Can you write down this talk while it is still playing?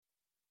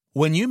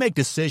When you make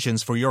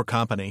decisions for your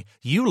company,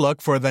 you look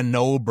for the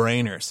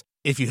no-brainers.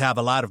 If you have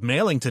a lot of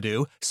mailing to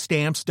do,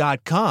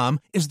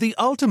 Stamps.com is the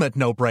ultimate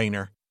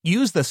no-brainer.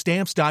 Use the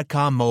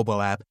Stamps.com mobile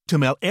app to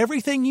mail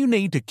everything you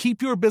need to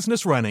keep your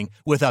business running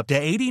with up to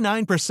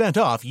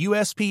 89% off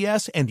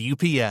USPS and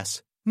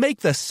UPS. Make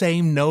the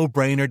same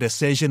no-brainer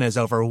decision as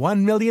over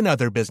 1 million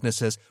other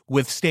businesses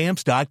with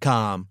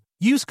Stamps.com.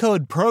 Use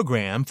code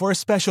PROGRAM for a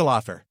special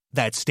offer.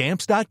 That's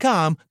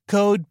Stamps.com,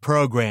 code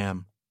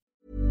PROGRAM.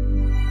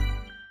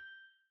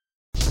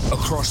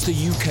 Across the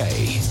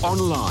UK,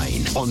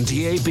 online, on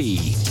DAB,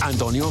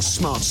 and on your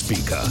smart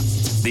speaker.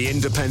 The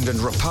Independent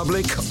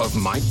Republic of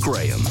Mike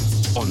Graham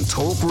on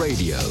Talk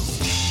Radio.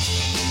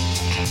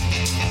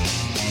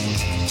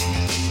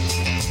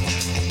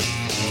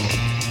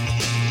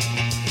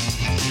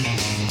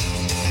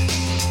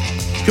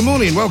 Good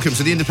morning and welcome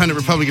to the Independent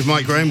Republic of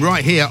Mike Graham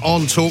right here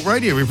on Talk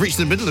Radio. We've reached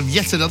the middle of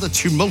yet another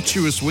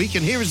tumultuous week,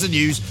 and here is the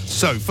news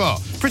so far.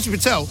 Priti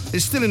Patel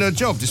is still in her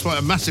job despite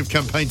a massive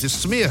campaign to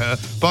smear her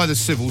by the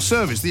civil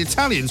service. The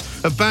Italians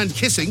have banned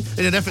kissing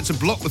in an effort to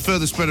block the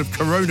further spread of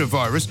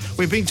coronavirus.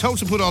 We're being told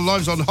to put our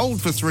lives on hold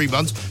for 3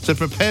 months to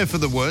prepare for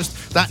the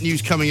worst. That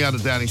news coming out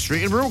of Downing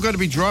Street. And we're all going to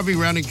be driving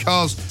around in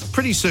cars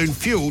pretty soon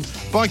fuelled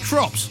by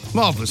crops.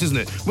 Marvellous, isn't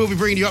it? We'll be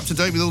bringing you up to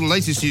date with all the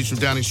latest news from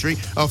Downing Street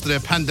after their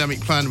pandemic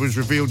plan was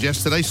revealed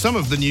yesterday. Some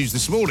of the news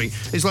this morning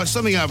is like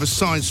something out of a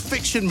science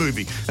fiction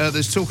movie.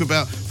 There's talk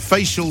about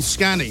facial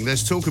scanning.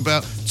 There's talk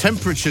about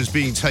temperatures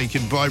being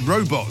taken by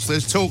robots.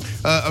 There's talk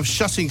of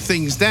shutting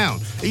things down.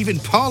 Even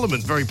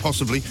Parliament, very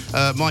possibly,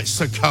 might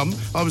succumb.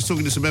 I was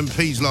talking to some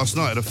MPs last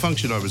night at a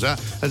function I was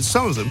at, and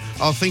some of them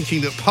are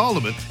thinking that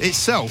Parliament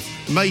itself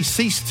may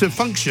cease to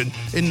function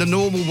in the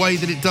normal way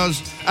that it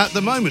does at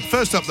the moment.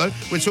 First up, though,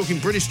 we're talking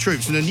British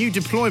troops and a new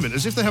deployment.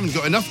 As if they haven't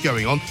got enough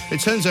going on,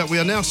 it turns out we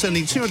are now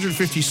sending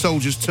 250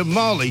 soldiers to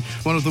Mali,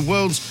 one of the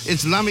world's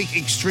Islamic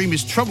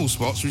extremist trouble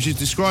spots, which is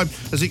described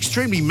as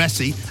extremely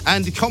messy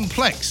and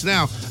complex.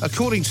 Now,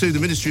 according to the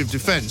Ministry of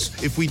Defence,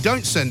 if we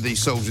don't send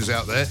these soldiers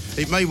out there,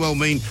 it may well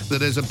mean that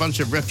there's a bunch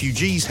of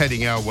refugees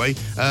heading our way,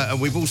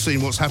 and we've all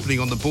seen what's happening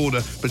on the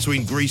border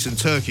between Greece and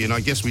Turkey, and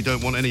I guess we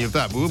don't want any of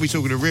that. But we'll be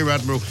talking to Rear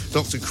Admiral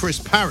Dr. Chris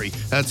Parry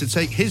to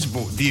take his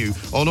view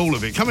on all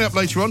of it. Coming up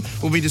later on,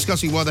 we'll be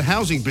discussing why the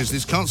housing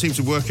business can't seem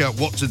to work out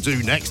what to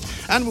do next,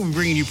 and we'll be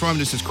bringing you Prime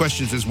Minister's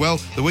questions as well.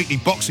 The weekly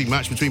boxing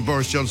match between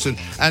Boris Johnson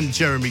and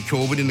Jeremy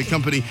Corbyn in the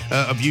company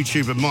of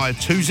YouTuber Maya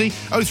Toosey.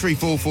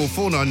 0344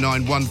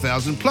 499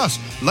 1000. Plus,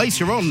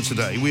 later on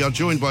today, we are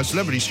joined by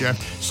celebrity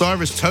chef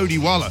Cyrus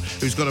Todiwala,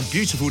 who's got a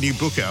beautiful new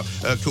book out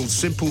called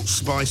Simple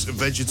Spice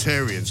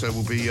Vegetarian. So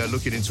we'll be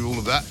looking into all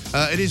of that.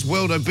 It is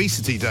World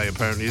Obesity Day,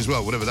 apparently, as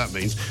well, whatever that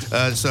means.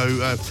 So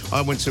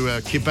I went to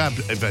a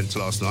kebab event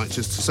last night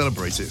just to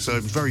celebrate it. So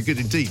very good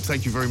indeed.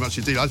 Thank you very much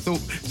indeed. I thought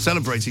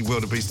celebrating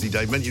World Obesity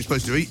Day meant you're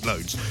supposed to eat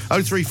loads.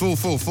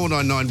 0344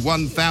 499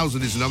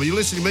 1000 is the number. You're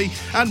listening to me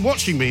and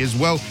watching me as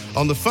well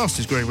on the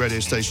fastest growing radio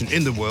station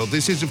in the world.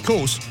 This is, of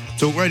course,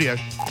 Talk Radio.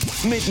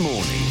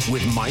 Mid-morning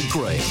with Mike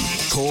Graham.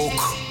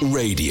 Talk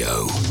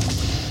Radio.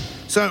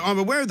 So I'm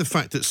aware of the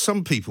fact that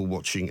some people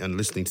watching and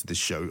listening to this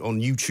show on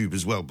YouTube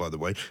as well, by the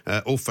way,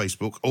 or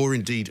Facebook, or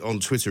indeed on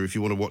Twitter if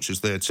you want to watch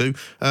us there too,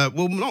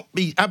 will not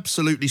be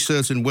absolutely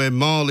certain where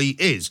Mali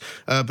is.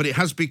 But it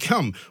has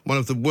become one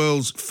of the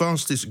world's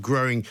fastest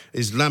growing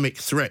Islamic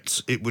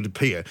threats, it would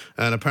appear.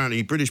 And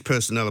apparently British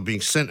personnel are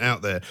being sent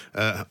out there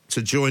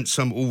to join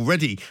some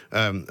already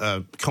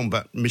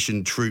combat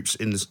mission troops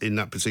in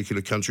that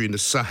particular country, in the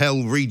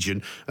Sahel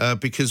region,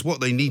 because what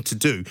they need to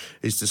do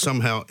is to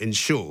somehow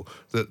ensure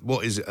that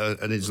what is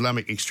an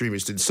Islamic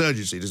extremist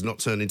insurgency does not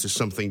turn into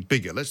something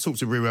bigger. Let's talk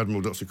to Rear Admiral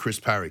Dr. Chris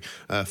Parry,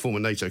 former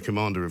NATO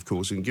commander, of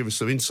course, and give us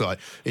some insight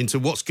into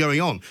what's going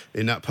on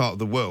in that part of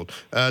the world.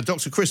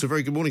 Dr. Chris, a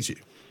very good morning to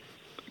you.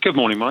 Good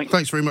morning, Mike.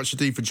 Thanks very much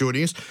indeed for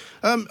joining us.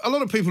 A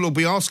lot of people will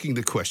be asking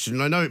the question,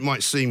 and I know it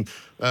might seem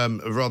a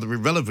rather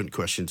irrelevant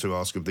question to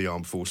ask of the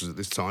armed forces at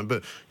this time,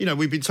 but, you know,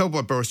 we've been told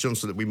by Boris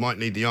Johnson that we might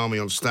need the army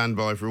on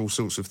standby for all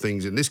sorts of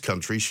things in this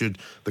country should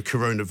the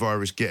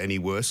coronavirus get any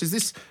worse. Is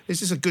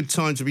this a good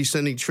time to be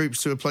sending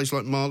troops to a place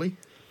like Mali?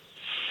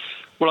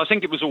 Well, I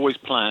think it was always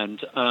planned.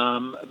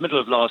 Middle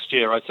of last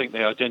year, I think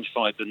they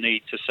identified the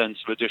need to send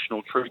some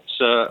additional troops.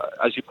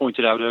 As you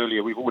pointed out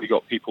earlier, we've already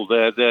got people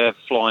there. They're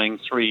flying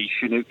 3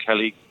 Chinook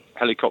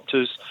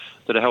helicopters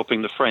that are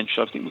helping the French.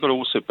 I think we've got to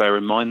also bear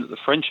in mind that the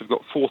French have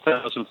got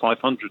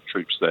 4,500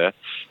 troops there.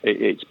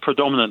 It's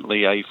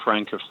predominantly a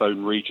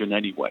Francophone region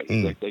anyway.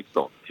 They've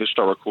got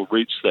historical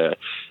roots there.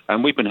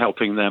 And we've been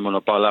helping them on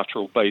a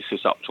bilateral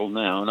basis up till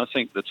now. And I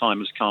think the time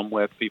has come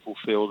where people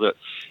feel that,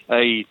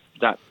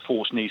 that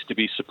force needs to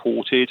be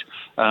supported,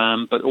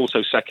 but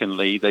also,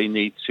 secondly, they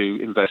need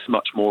to invest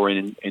much more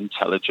in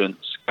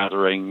intelligence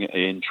gathering,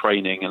 in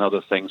training and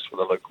other things for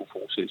the local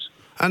forces.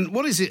 And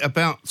what is it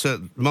about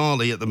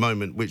Mali at the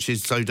moment which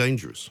is so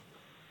dangerous?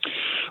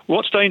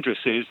 What's dangerous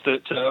is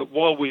that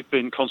while we've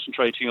been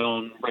concentrating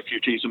on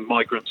refugees and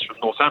migrants from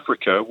North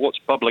Africa, what's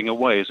bubbling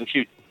away is a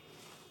huge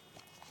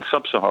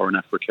sub-Saharan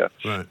Africa.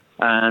 Right.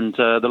 and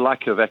the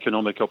lack of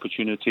economic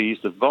opportunities,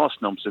 the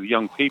vast numbers of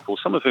young people,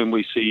 some of whom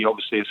we see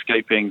obviously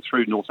escaping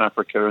through North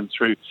Africa and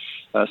through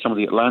some of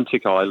the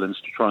Atlantic islands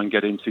to try and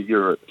get into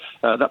Europe.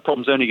 That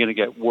problem's only going to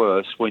get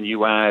worse when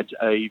you add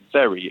a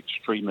very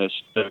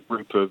extremist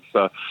group of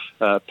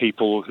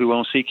people who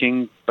are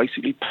seeking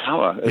basically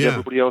power at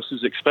everybody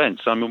else's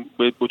expense. I mean,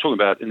 we're talking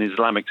about an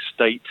Islamic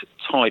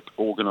State-type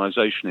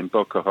organisation in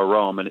Boko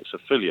Haram and its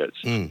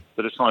affiliates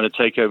that are trying to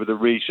take over the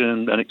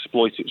region and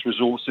exploit its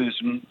resources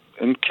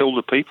and kill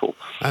the people.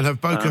 And have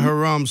Boko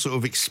Haram sort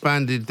of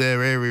expanded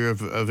their area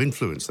of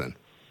influence then?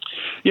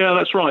 Yeah,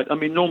 that's right. I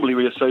mean, normally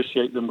we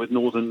associate them with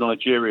northern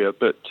Nigeria,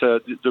 but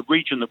the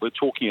region that we're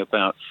talking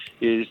about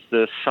is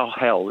the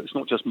Sahel. It's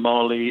not just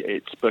Mali,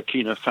 it's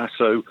Burkina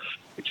Faso,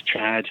 it's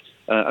Chad,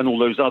 and all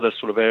those other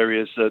sort of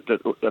areas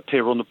that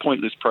appear on the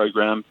Pointless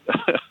programme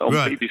on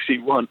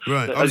BBC One.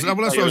 Right. That's what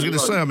I was going to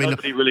say. I mean,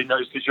 nobody really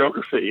knows the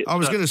geography. I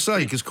was going to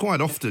say, because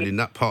quite often in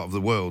that part of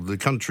the world, the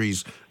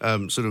countries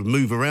sort of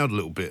move around a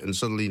little bit, and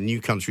suddenly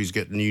new countries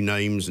get new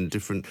names, and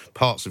different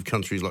parts of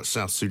countries like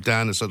South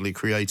Sudan are suddenly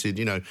created,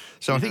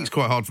 So I think it's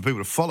quite hard for people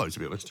to follow, to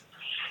be honest.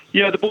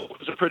 Yeah, the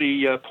borders are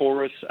pretty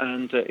porous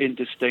and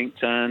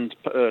indistinct, and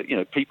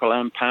people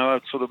and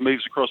power sort of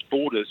moves across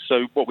borders.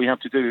 So what we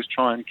have to do is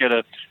try and get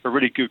a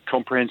really good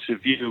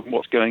comprehensive view of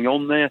what's going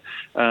on there,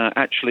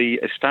 actually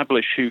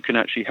establish who can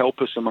actually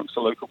help us amongst the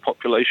local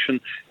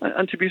population.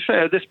 And to be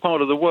fair, this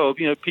part of the world,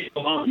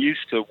 people aren't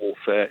used to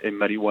warfare in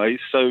many ways,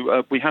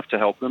 so we have to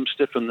help them,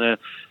 stiffen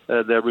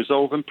their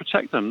resolve and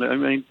protect them. I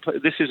mean,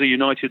 this is a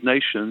United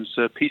Nations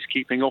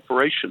peacekeeping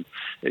operation.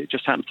 It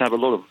just happens to have a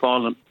lot of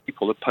violent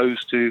people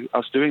opposed to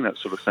us doing that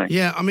sort of thing.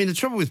 Yeah, I mean, the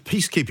trouble with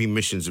peacekeeping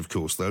missions, of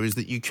course, though, is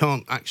that you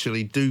can't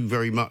actually do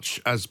very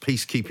much as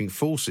peacekeeping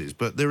forces,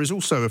 but there is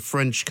also a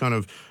French kind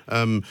of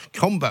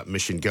combat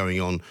mission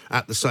going on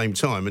at the same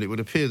time, and it would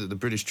appear that the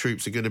British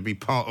troops are going to be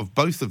part of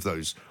both of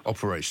those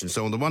operations.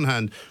 So on the one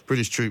hand,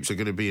 British troops are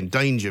going to be in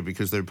danger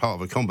because they're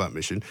part of a combat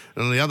mission,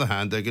 and on the other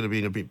hand, they're going to be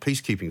in a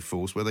peacekeeping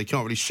force where they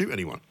can't really shoot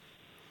anyone.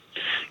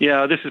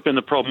 Yeah, this has been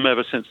the problem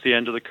ever since the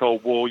end of the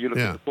Cold War. You look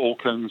at the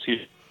Balkans,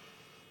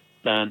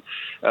 and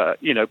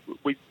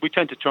we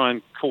tend to try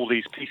and call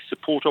these peace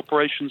support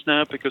operations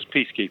now, because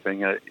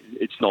peacekeeping,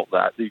 it's not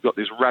that. You've got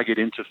this ragged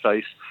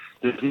interface.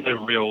 There's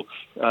no real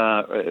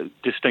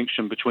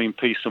distinction between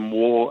peace and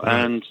war,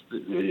 and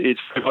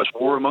it's very much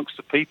war amongst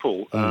the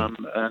people.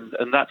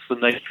 And that's the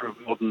nature of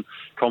modern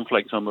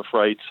conflict, I'm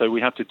afraid. So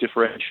we have to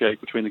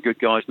differentiate between the good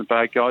guys and the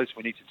bad guys.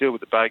 We need to deal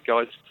with the bad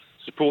guys,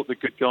 support the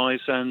good guys,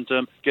 and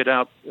get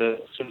out as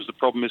soon as the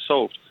problem is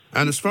solved.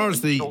 And as far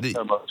as the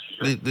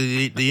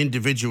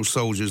individual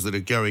soldiers that are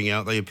going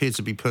out, they appear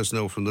to be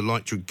personnel from the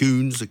Light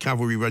Dragoons, the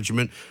cavalry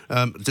regiment.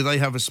 Do they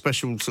have a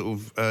special sort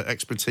of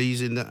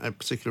expertise in that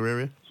particular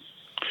area?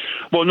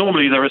 Well,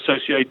 normally they're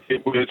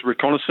associated with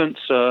reconnaissance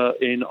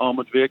in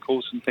armoured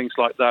vehicles and things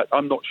like that.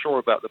 I'm not sure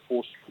about the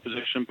force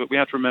composition, but we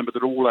have to remember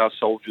that all our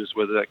soldiers,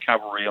 whether they're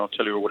cavalry,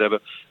 artillery or whatever,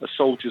 are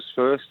soldiers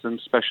first and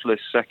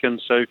specialists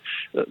second. So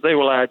they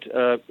will add,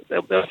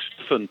 they'll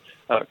stiffen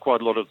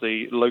quite a lot of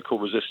the local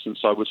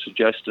resistance, I would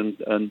suggest,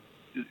 and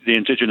the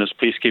indigenous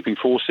peacekeeping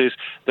forces.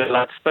 They'll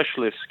add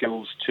specialist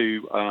skills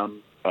to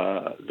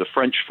the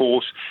French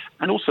force,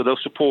 and also they'll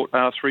support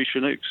our 3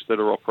 Chinooks that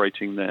are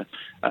operating there.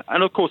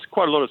 And of course,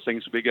 quite a lot of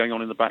things will be going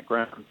on in the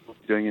background,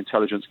 doing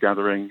intelligence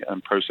gathering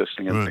and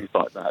processing and things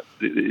like that.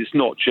 It's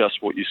not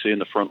just what you see in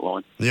the front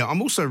line. Yeah,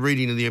 I'm also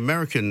reading that the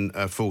American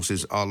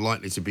forces are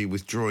likely to be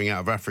withdrawing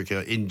out of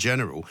Africa in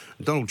general.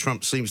 Donald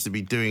Trump seems to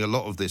be doing a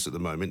lot of this at the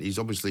moment. He's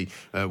obviously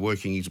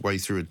working his way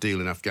through a deal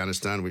in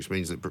Afghanistan, which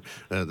means that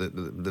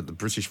the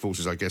British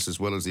forces, I guess, as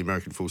well as the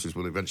American forces,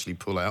 will eventually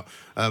pull out.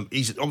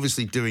 He's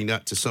obviously doing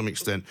that to some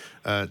extent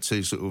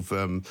to sort of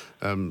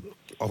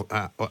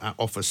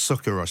offer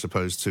succour, I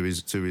suppose, to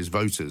his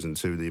voters and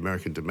to the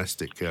American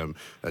domestic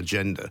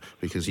agenda,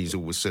 because he's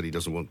always said he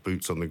doesn't want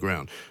boots on the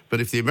ground.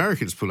 But if the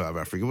Americans pull out of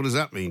Africa, what does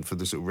that mean for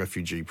the sort of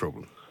refugee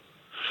problem?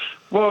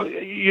 Well,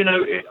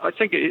 I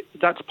think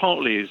that's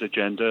partly his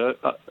agenda.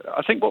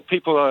 I think what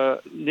people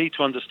need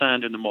to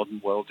understand in the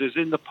modern world is,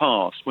 in the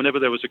past, whenever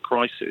there was a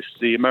crisis,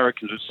 the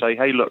Americans would say,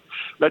 hey, look,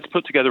 let's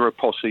put together a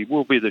posse.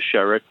 We'll be the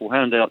sheriff. We'll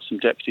hand out some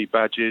deputy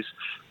badges.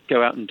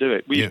 Go out and do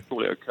it. We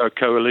call it a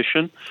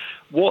coalition.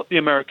 What the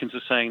Americans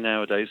are saying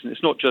nowadays, and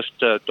it's not just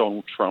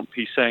Donald Trump,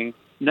 he's saying,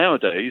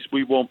 nowadays,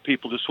 we want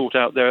people to sort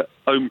out their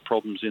own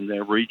problems in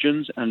their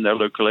regions and their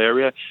local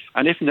area,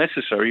 and if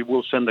necessary,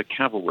 we'll send the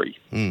cavalry,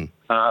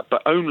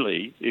 but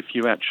only if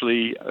you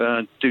actually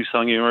do something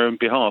on your own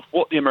behalf.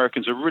 What the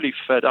Americans are really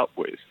fed up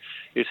with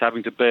is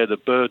having to bear the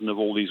burden of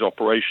all these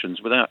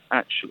operations without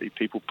actually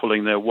people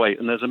pulling their weight,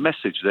 and there's a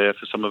message there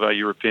for some of our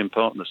European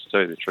partners, to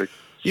tell you the truth.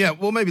 Yeah,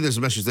 well, maybe there's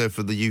a message there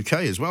for the UK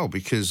as well,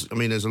 because, I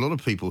mean, there's a lot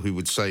of people who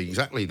would say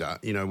exactly that.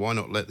 Why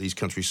not let these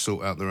countries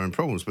sort out their own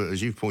problems? But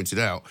as you've pointed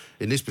out,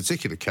 in this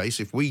particular case,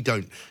 if we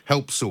don't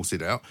help sort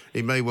it out,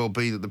 it may well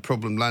be that the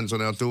problem lands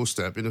on our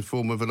doorstep in the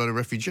form of a lot of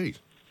refugees.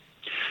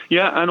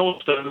 Yeah, and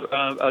also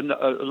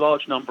a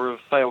large number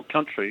of failed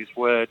countries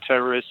where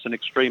terrorists and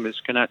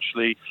extremists can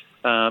actually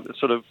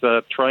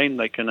train,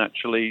 they can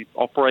actually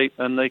operate,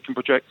 and they can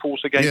project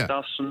force against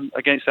us and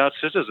against our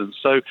citizens.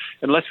 So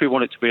unless we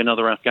want it to be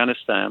another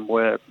Afghanistan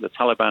where the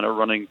Taliban are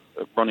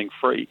running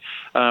free,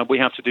 we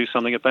have to do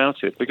something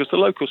about it, because the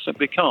locals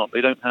simply can't.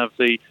 They don't have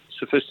the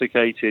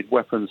sophisticated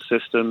weapons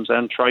systems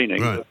and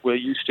training that we're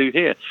used to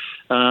here.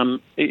 I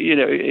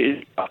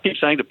keep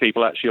saying to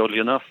people, actually, oddly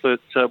enough, that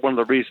one of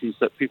the reasons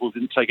that people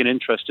didn't take an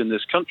interest in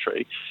this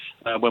country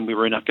when we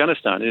were in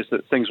Afghanistan is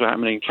that things were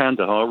happening in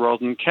Kandahar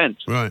rather than Kent.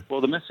 Right.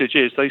 Well, the message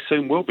is they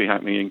soon will be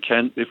happening in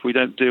Kent if we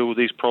don't deal with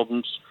these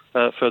problems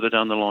further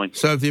down the line.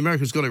 So have the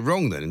Americans got it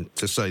wrong then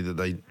to say that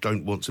they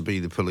don't want to be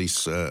the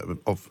police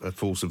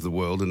force of the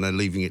world, and they're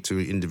leaving it to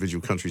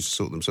individual countries to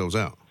sort themselves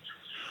out?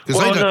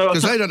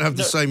 Because they don't have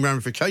the same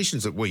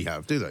ramifications that we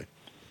have, do they?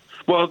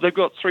 Well, they've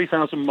got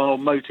 3,000-mile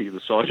moat either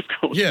side, of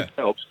course, yeah. Which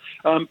helps.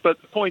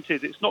 But the point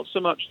is, it's not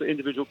so much that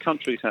individual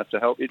countries have to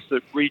help, it's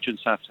that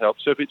regions have to help.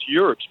 So if it's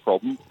Europe's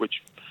problem,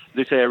 which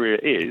this area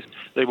is,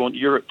 they want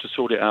Europe to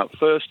sort it out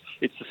first.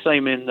 It's the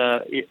same in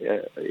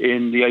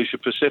the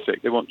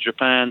Asia-Pacific. They want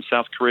Japan,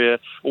 South Korea,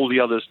 all the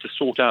others to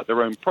sort out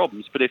their own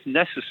problems. But if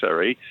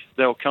necessary,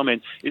 they'll come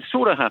in. It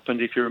sort of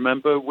happened, if you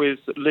remember, with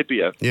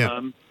Libya.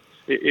 Yeah.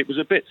 It was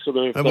a bit sort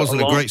of... That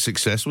wasn't a great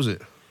success, was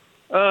it?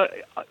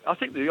 I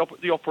think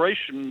the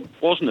operation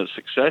wasn't a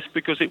success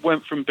because it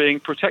went from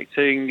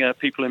protecting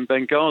people in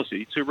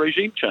Benghazi to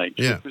regime change.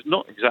 Yeah. It was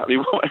not exactly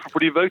what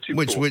everybody voted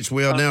for. Which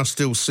we are now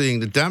still seeing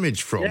the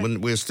damage from,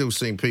 and we're still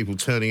seeing people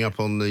turning up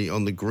on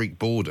the Greek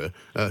border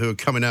who are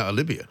coming out of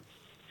Libya.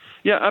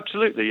 Yeah,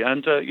 absolutely,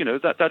 and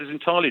that is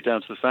entirely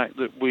down to the fact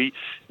that we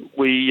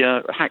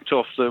hacked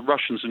off the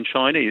Russians and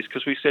Chinese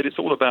because we said it's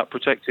all about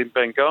protecting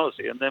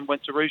Benghazi, and then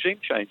went to regime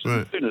change. Right.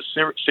 As soon as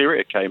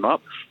Syria came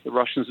up, the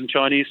Russians and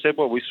Chinese said,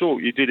 "Well, we saw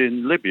what you did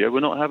in Libya. We're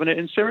not having it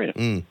in Syria."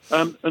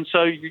 And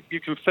so you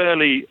can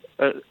fairly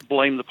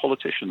blame the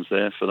politicians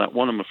there for that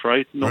one, I'm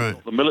afraid,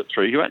 not the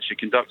military, who actually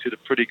conducted a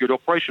pretty good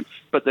operation.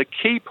 But the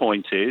key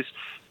point is,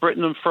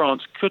 Britain and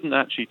France couldn't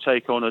actually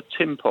take on a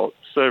tin pot,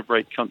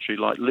 third-rate country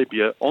like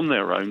Libya on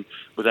their own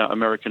without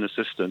American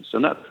assistance.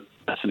 And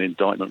that's an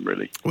indictment,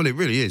 really. Well, it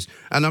really is.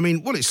 And, I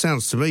mean, what it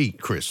sounds to me,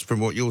 Chris, from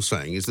what you're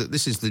saying, is that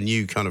this is the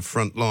new kind of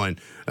front line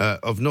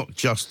of not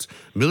just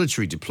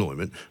military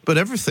deployment, but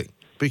everything.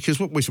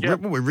 Because what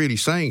we're really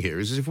saying here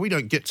is if we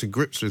don't get to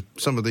grips with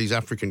some of these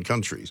African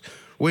countries,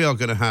 we are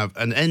going to have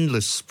an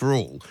endless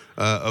sprawl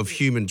of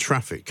human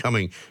traffic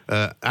coming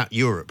at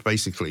Europe,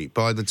 basically,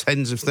 by the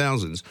tens of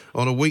thousands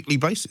on a weekly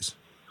basis.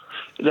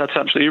 That's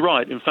absolutely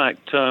right. In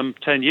fact,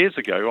 10 years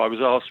ago, I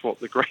was asked what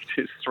the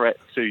greatest threat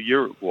to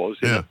Europe was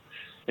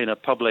in a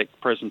public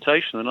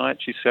presentation, and I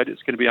actually said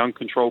it's going to be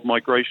uncontrolled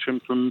migration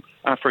from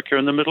Africa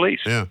and the Middle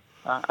East. Yeah.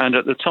 And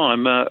at the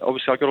time,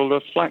 obviously, I got a lot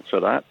of flack for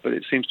that, but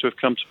it seems to have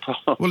come to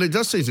pass. Well, it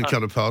does seem to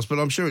come to pass, but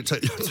I'm sure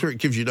it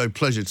gives you no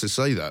pleasure to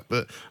say that.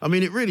 But, I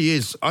mean, it really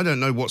is. I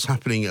don't know what's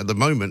happening at the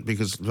moment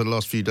because for the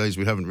last few days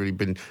we haven't really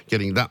been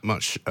getting that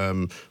much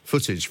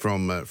footage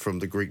from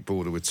the Greek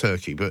border with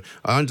Turkey. But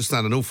I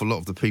understand an awful lot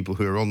of the people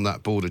who are on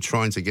that border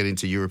trying to get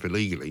into Europe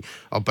illegally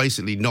are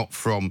basically not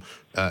from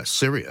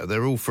Syria.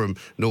 They're all from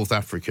North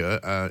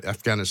Africa,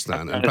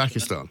 Afghanistan and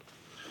Pakistan.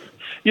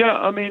 Yeah,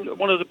 I mean,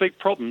 one of the big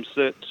problems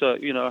that,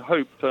 I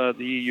hope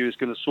the EU is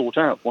going to sort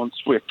out once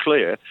we're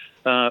clear,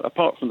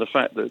 apart from the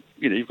fact that,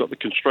 you've got the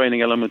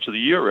constraining element of the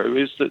euro,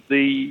 is that the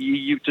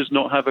EU does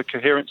not have a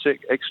coherent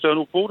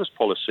external borders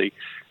policy.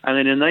 And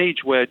in an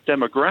age where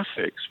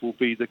demographics will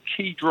be the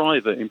key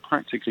driver in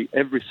practically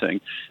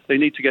everything, they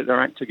need to get their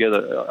act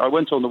together. I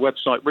went on the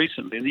website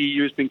recently, and the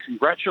EU has been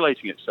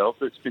congratulating itself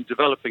that it's been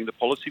developing the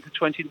policy for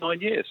 29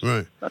 years.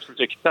 Right.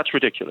 That's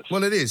ridiculous.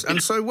 Well, it is.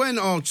 And so when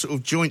are sort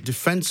of joint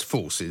defence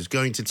forces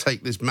going to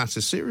take this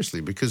matter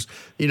seriously? Because,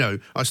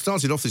 I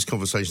started off this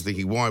conversation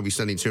thinking, why are we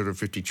sending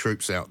 250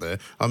 troops out there?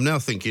 I'm now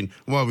thinking,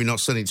 why are we not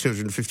sending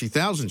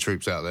 250,000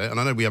 troops out there? And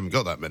I know we haven't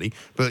got that many,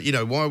 but,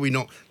 why are we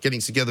not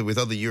getting together with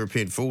other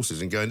European forces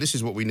and going, this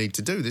is what we need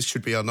to do. This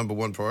should be our number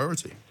one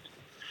priority.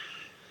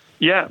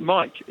 Yeah,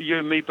 Mike, you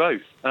and me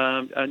both.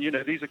 And,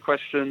 these are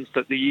questions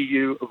that the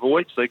EU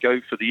avoids. They go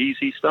for the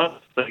easy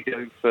stuff. They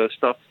go for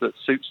stuff that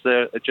suits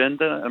their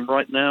agenda. And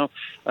right now,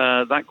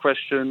 that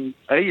question,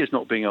 A, is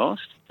not being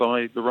asked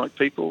by the right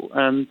people,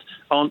 and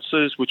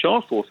answers which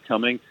are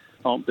forthcoming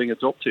aren't being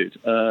adopted.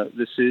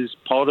 This is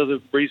part of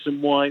the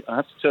reason why, I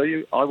have to tell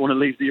you, I want to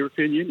leave the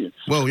European Union.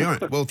 Well, yeah.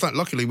 Well,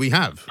 luckily we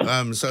have.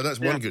 So that's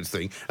one good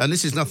thing. And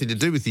this is nothing to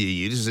do with the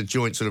EU. This is a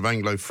joint sort of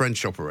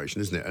Anglo-French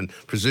operation, isn't it? And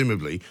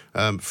presumably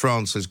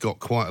France has got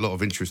quite a lot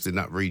of interest in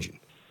that region.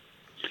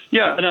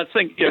 Yeah, and I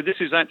think this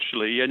is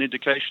actually an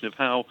indication of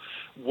how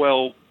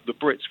well the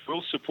Brits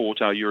will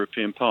support our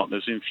European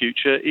partners in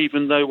future,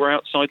 even though we're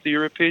outside the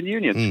European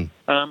Union.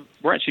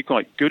 We're actually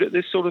quite good at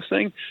this sort of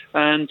thing,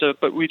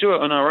 but we do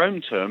it on our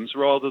own terms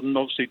rather than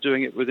obviously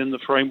doing it within the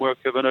framework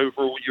of an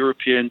overall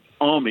European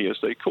army, as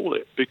they call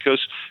it,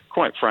 because,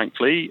 quite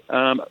frankly,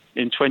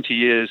 in 20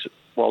 years,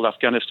 while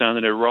Afghanistan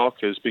and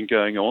Iraq has been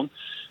going on,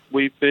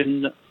 we've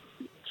been,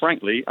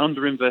 frankly,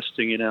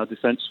 underinvesting in our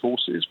defence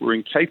forces. We're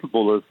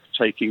incapable of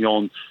taking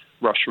on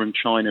Russia and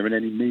China in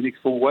any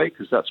meaningful way,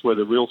 because that's where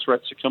the real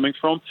threats are coming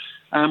from.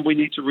 And we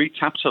need to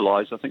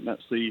recapitalise, I think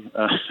that's the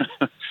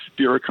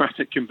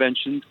bureaucratic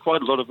convention,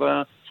 quite a lot of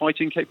our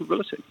fighting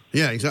capability.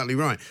 Yeah, exactly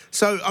right.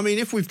 So, I mean,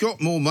 if we've got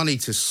more money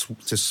to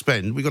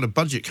spend, we've got a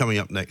budget coming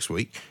up next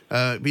week,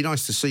 it'd be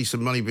nice to see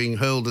some money being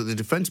hurled at the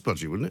defence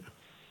budget, wouldn't it?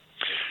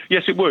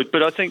 Yes, it would.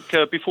 But I think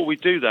before we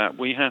do that,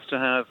 we have to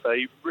have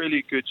a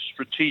really good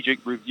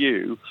strategic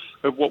review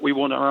of what we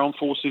want our armed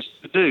forces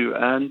to do.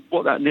 And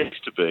what that needs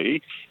to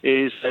be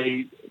is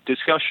a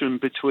discussion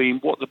between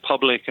what the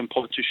public and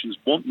politicians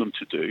want them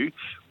to do,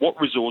 what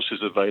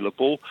resources are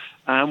available,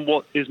 and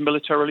what is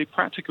militarily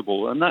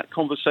practicable. And that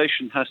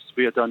conversation has to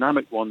be a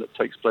dynamic one that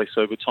takes place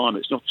over time.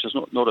 It's not just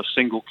not a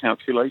single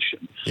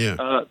calculation.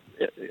 Yeah.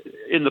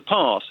 In the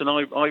past, and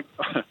I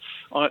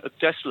at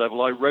desk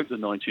level, I wrote the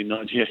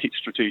 1998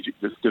 Strategic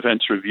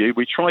Defence Review.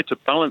 We tried to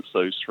balance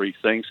those three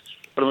things,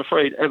 but I'm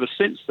afraid ever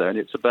since then,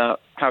 it's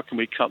about how can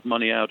we cut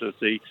money out of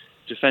the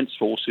defence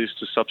forces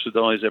to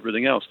subsidise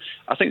everything else.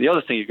 I think the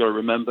other thing you've got to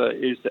remember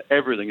is that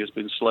everything has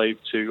been slaved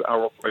to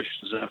our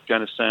operations in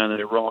Afghanistan and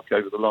Iraq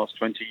over the last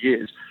 20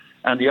 years.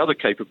 And the other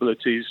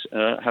capabilities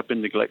have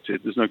been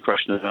neglected. There's no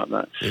question about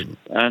that.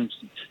 And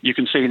you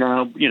can see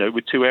now,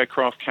 with 2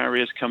 aircraft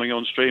carriers coming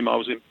on stream. I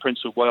was in Prince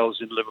of Wales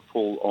in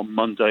Liverpool on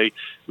Monday.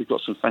 We've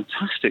got some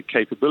fantastic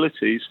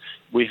capabilities.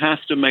 We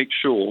have to make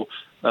sure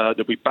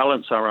that we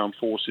balance our armed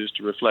forces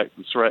to reflect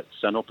the threats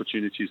and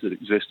opportunities that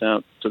exist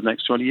out to the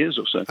next 20 years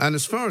or so. And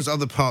as far as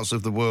other parts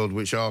of the world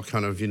which are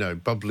kind of,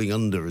 bubbling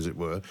under, as it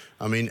were,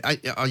 I mean,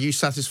 are you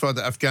satisfied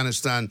that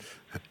Afghanistan,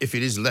 if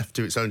it is left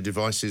to its own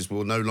devices,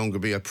 will no longer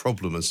be a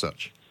problem as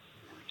such?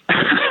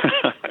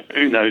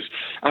 Who knows?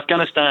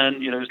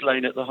 Afghanistan, has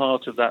lain at the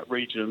heart of that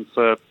region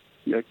for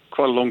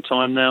quite a long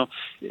time now.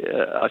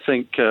 I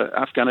think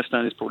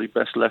Afghanistan is probably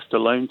best left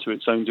alone to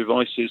its own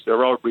devices.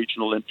 There are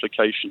regional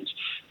implications,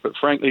 but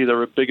frankly,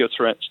 there are bigger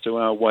threats to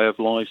our way of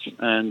life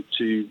and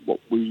to what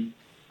we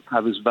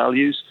have as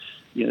values.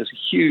 There's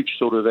a huge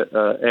sort of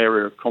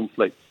area of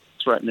conflict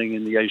threatening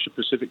in the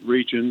Asia-Pacific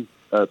region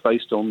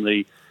based on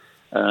the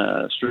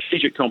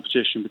strategic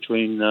competition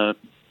between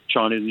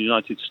China and the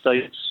United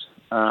States,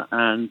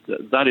 and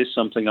that is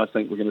something I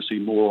think we're going to see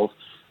more of.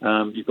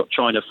 You've got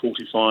China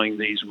fortifying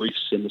these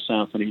reefs in the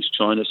South and East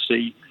China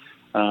Sea.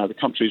 The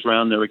countries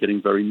around there are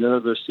getting very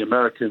nervous. The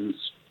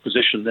Americans'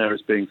 position there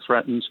is being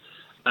threatened.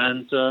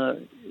 And,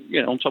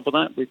 on top of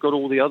that, we've got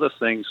all the other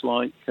things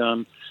like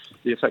the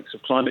effects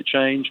of climate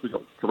change. We've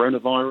got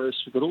coronavirus.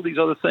 We've got all these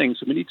other things.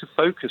 And we need to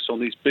focus on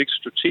these big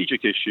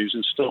strategic issues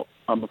and stop,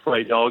 I'm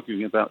afraid,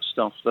 arguing about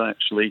stuff that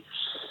actually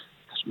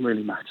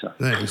really matter.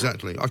 Yeah,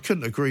 exactly. I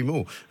couldn't agree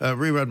more.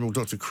 Rear Admiral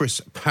Dr. Chris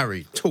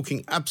Parry,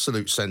 talking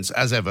absolute sense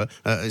as ever.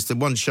 It's the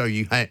one show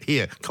you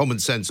hear common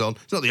sense on.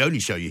 It's not the only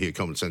show you hear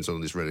common sense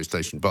on this radio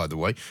station, by the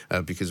way,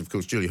 because, of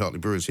course, Julie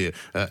Hartley-Brewer's here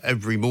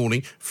every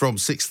morning from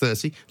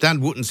 6:30.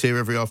 Dan Wootton's here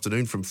every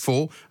afternoon from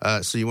 4,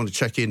 so you want to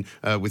check in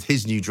with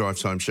his new Drive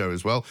Time show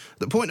as well.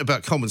 The point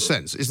about common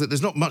sense is that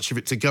there's not much of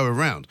it to go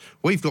around.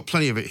 We've got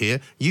plenty of it here.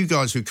 You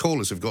guys who call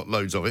us have got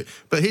loads of it.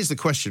 But here's the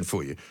question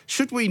for you.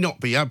 Should we not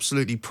be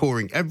absolutely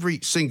pouring every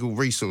single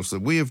resource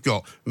that we have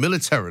got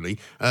militarily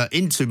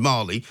into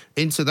Mali,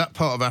 into that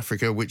part of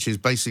Africa which is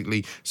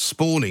basically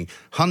spawning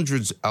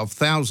hundreds of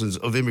thousands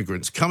of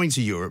immigrants coming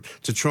to Europe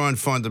to try and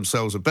find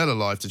themselves a better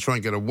life, to try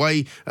and get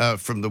away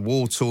from the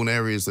war-torn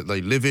areas that they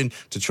live in,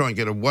 to try and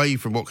get away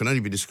from what can only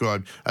be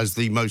described as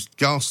the most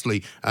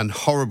ghastly and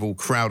horrible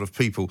crowd of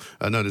people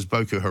known as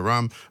Boko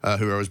Haram,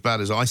 who are as bad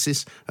as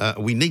ISIS.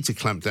 We need to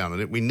clamp down on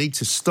it. We need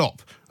to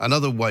stop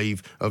another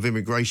wave of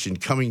immigration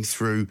coming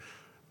through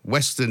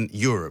Western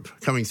Europe,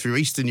 coming through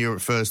Eastern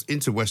Europe first,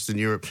 into Western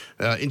Europe,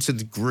 into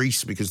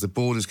Greece, because the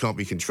borders can't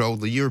be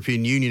controlled. The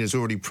European Union has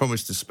already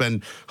promised to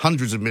spend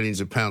hundreds of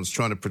millions of pounds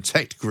trying to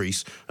protect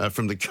Greece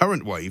from the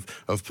current wave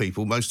of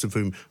people, most of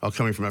whom are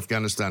coming from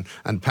Afghanistan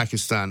and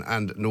Pakistan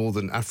and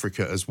Northern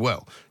Africa as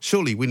well.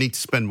 Surely we need to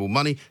spend more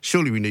money.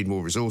 Surely we need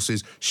more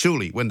resources.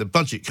 Surely when the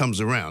budget comes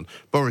around,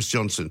 Boris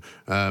Johnson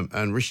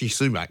and Rishi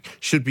Sunak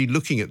should be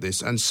looking at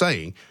this and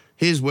saying,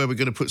 here's where we're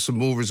going to put some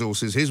more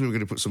resources. Here's where we're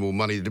going to put some more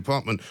money. The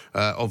Department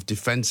of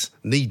Defence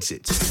needs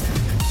it.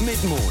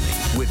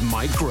 Mid-morning with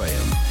Mike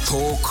Graham.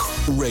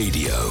 Talk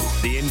Radio.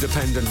 The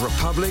Independent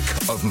Republic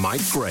of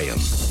Mike Graham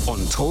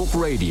on Talk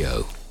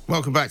Radio.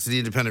 Welcome back to the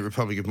Independent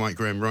Republic of Mike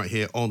Graham right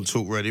here on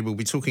Talk Radio. We'll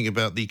be talking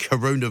about the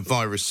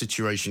coronavirus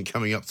situation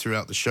coming up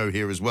throughout the show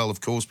here as well,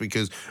 of course,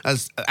 because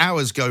as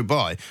hours go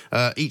by,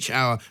 each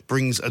hour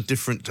brings a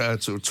different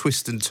sort of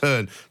twist and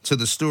turn to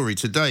the story.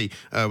 Today,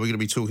 we're going to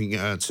be talking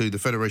to the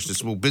Federation of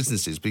Small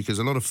Businesses, because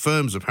a lot of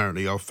firms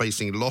apparently are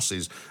facing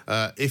losses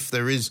if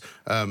there is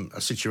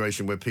a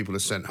situation where people are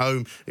sent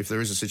home, if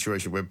there is a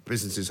situation where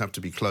businesses have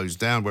to be closed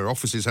down, where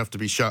offices have to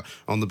be shut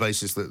on the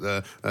basis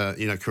that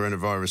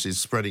coronavirus is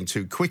spreading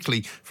too quickly.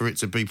 quickly for it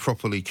to be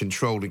properly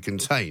controlled and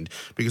contained,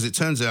 because it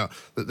turns out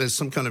that there's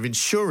some kind of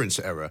insurance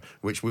error,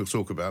 which we'll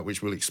talk about,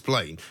 which we'll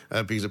explain,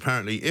 because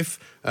apparently if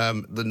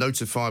the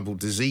notifiable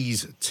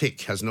disease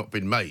tick has not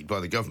been made by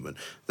the government,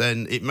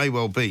 then it may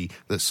well be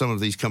that some of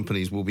these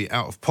companies will be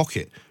out of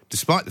pocket,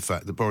 despite the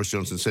fact that Boris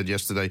Johnson said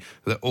yesterday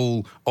that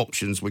all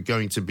options were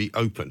going to be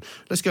open.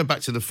 Let's go back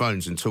to the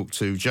phones and talk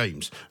to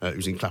James,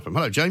 who's in Clapham.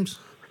 Hello, James.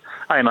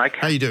 Hi, Mike.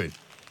 How are you doing?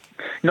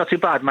 Not too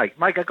bad, Mike.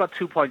 Mike, I got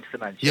 2 points to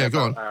mention. Yeah,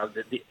 go on.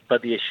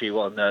 About the issue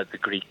on the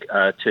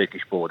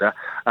Greek-Turkish border.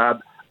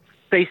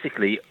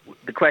 Basically,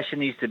 the question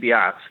needs to be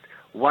asked,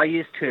 why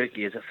is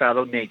Turkey, as a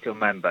fellow NATO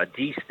member,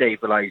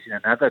 destabilising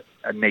another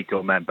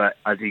NATO member,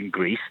 as in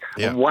Greece?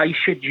 Yeah. And why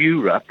should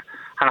Europe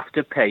have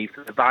to pay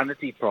for the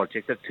vanity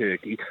project of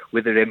Turkey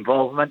with their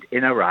involvement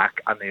in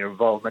Iraq and their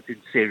involvement in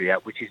Syria,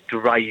 which is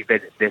driving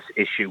this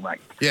issue, Mike?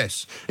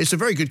 Yes, it's a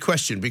very good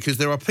question, because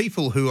there are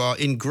people who are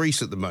in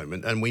Greece at the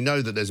moment, and we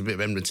know that there's a bit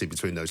of enmity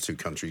between those two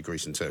countries,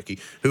 Greece and Turkey,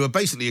 who are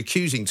basically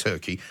accusing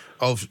Turkey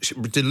of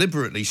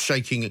deliberately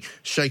shaking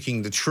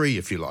the tree,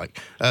 if you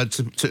like,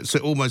 to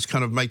almost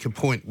kind of make a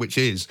point, which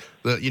is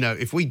that, you know,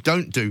 if we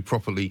don't do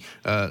properly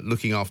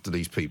looking after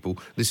these people,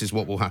 this is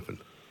what will happen.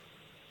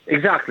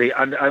 Exactly,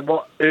 and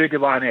what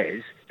Erdogan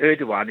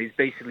is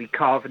basically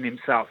carving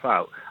himself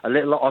out, a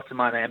little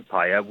Ottoman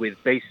Empire with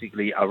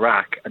basically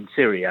Iraq and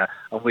Syria,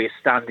 and we're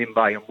standing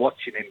by and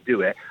watching him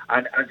do it.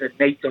 And as a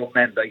NATO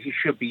member, he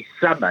should be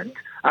summoned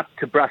up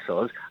to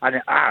Brussels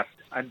and asked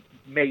and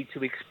made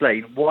to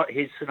explain what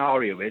his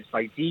scenario is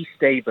by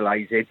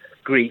destabilising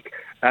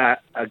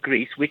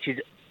Greece, which is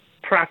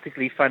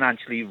practically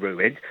financially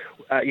ruined.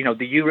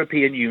 The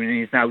European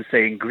Union is now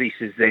saying Greece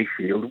is their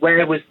shield.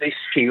 Where was this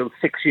shield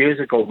 6 years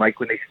ago, Mike,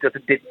 when they stood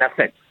and did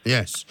nothing?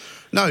 Yes.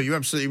 No, you're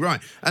absolutely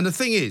right. And the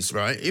thing is,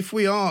 right, if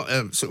we are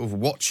sort of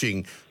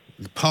watching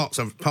parts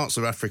of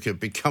Africa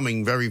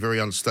becoming very, very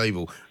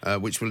unstable,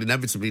 which will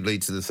inevitably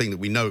lead to the thing that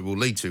we know it will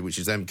lead to, which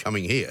is them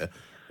coming here,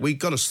 we've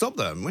got to stop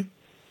that, haven't we?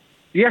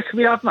 Yes,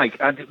 we have, Mike,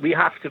 and we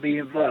have to be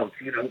involved.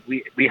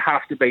 We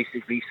have to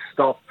basically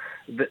stop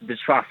the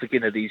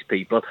trafficking of these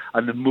people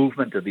and the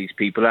movement of these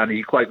people. And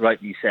you quite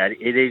rightly said,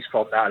 it is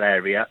from that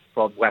area,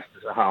 from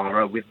Western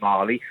Sahara with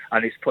Mali,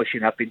 and it's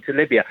pushing up into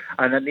Libya.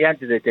 And at the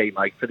end of the day,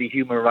 Mike, for the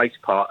human rights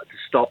part, to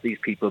stop these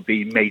people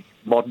being made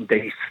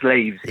modern-day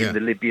slaves in the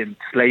Libyan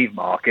slave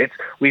market,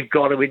 we've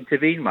got to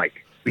intervene,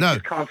 Mike. We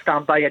just can't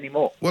stand by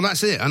anymore. Well,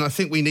 that's it. And I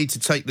think we need to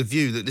take the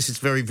view that this is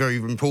very, very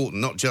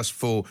important, not just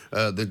for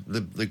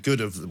the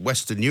good of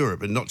Western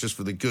Europe and not just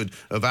for the good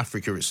of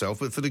Africa itself,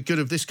 but for the good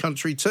of this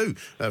country too,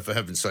 for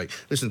heaven's sake.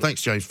 Listen,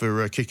 thanks, James,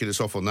 for kicking us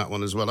off on that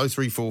one as well.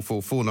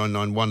 0344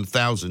 499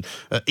 1000.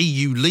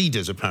 EU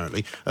leaders,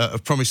 apparently,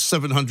 have promised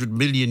 700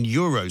 million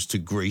euros to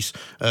Greece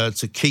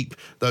to keep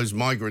those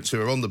migrants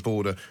who are on the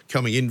border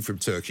coming in from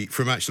Turkey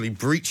from actually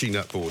breaching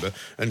that border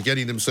and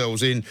getting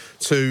themselves in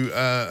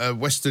to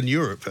Western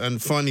Europe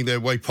and finding their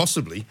way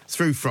possibly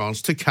through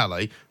France to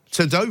Calais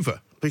to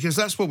Dover. Because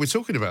that's what we're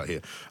talking about here.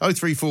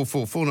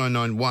 0344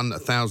 499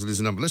 1000 is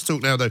the number. Let's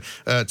talk now,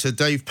 though, to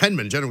Dave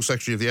Penman, General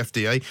Secretary of the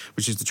FDA,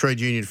 which is the trade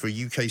union for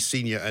UK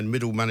senior and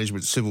middle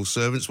management civil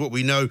servants. What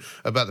we know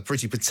about the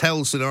Priti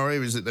Patel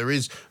scenario is that there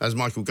is, as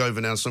Michael Gove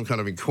announced, some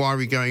kind of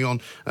inquiry going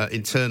on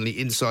internally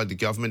inside the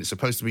government. It's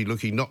supposed to be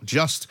looking not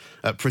just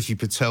at Priti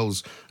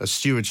Patel's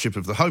stewardship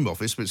of the Home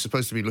Office, but it's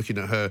supposed to be looking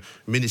at her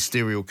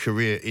ministerial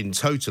career in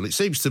total. It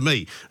seems to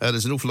me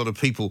there's an awful lot of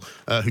people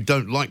who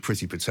don't like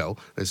Priti Patel.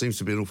 There seems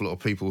to be an awful lot of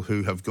people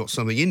who have got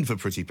something in for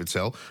Priti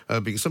Patel,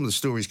 because some of the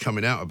stories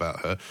coming out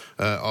about her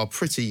are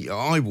pretty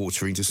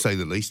eye-watering, to say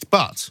the least,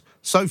 but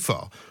so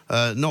far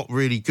not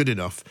really good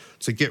enough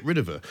to get rid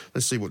of her.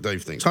 Let's see what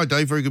Dave thinks. Hi,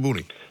 Dave. Very good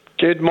morning.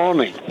 Good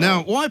morning.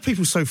 Now, why are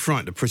people so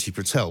frightened of Priti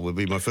Patel would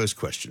be my first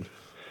question.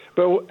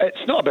 Well,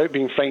 it's not about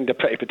being frightened of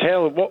Priti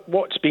Patel.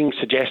 What's being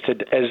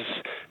suggested is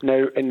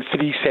now in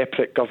 3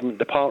 separate government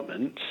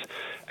departments,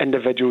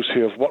 individuals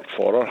who have worked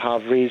for her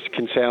have raised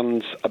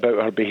concerns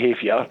about her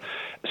behaviour,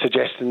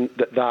 suggesting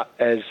that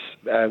is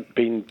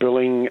being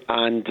bullying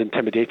and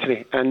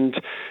intimidatory.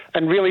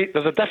 And really,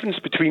 there's a difference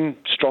between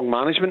strong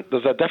management.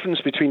 There's a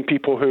difference between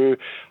people who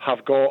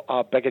have got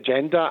a big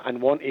agenda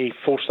and want to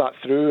force that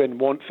through and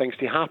want things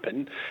to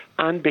happen,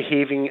 and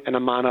behaving in a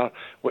manner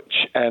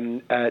which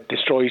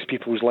destroys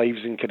people's lives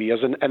and careers.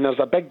 And there's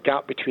a big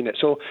gap between it.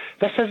 So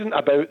this isn't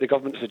about the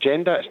government's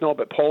agenda. It's not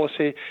about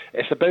policy.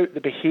 It's about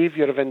the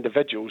behaviour of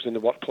individuals in the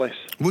workplace.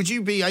 Would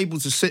you be able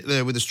to sit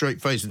there with a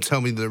straight face and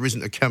tell me there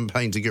isn't a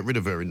campaign to get rid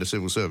of her in the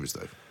civil service,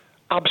 though?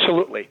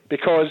 Absolutely,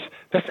 because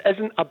this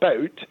isn't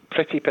about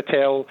Priti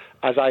Patel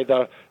as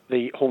either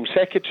the Home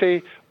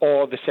Secretary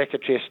or the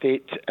Secretary of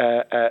State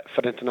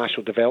for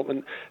International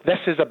Development. This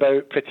is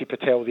about Priti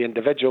Patel, the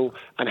individual,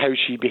 and how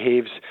she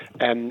behaves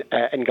in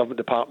government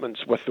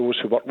departments with those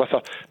who work with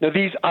her. Now,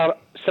 these are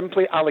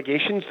simply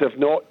allegations. They've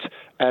not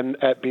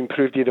been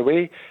proved either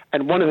way.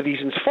 And one of the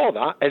reasons for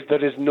that is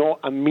there is not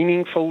a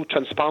meaningful,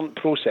 transparent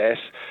process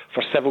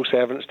for civil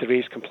servants to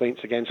raise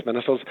complaints against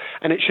ministers.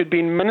 And it should be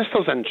in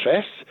ministers'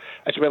 interests,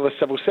 as well as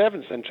civil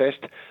servants' interest,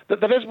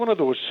 that there is one of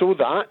those, so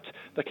that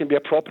there can be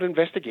a proper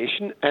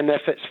investigation. And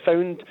if it's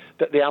found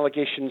that the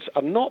allegations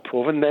are not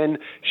proven, then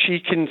she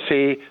can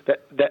say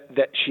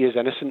that she is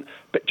innocent.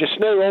 But just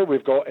now, all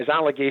we've got is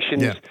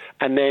allegations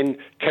and then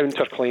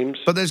counterclaims.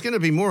 But there's going to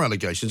be more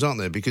allegations, aren't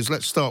there? Because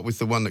let's start with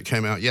the one that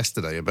came out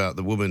yesterday about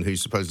the woman who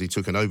supposedly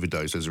took an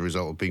overdose as a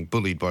result of being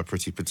bullied by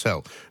Priti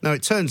Patel. Now,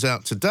 it turns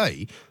out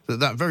today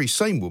that very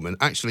same woman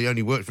actually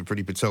only worked for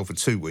Priti Patel for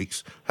 2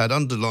 weeks, had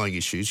underlying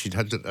issues. She'd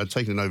had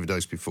taken an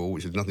overdose before,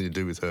 which had nothing to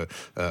do with her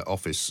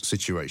office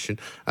situation.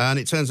 And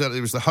it turns out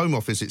it was the Home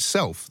Office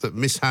itself that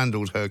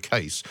mishandled her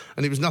case.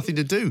 And it was nothing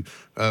to do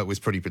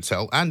with Priti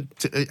Patel. And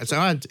to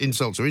add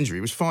insult to injury,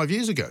 it was 5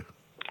 years ago.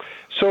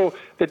 So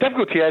the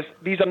difficulty is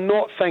these are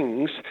not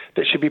things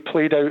that should be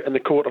played out in the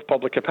court of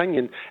public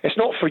opinion. It's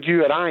not for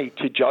you or I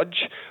to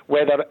judge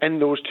whether in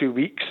those 2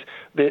 weeks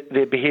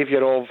the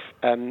behaviour of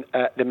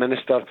the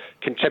minister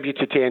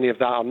contributed to any of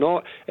that or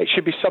not. It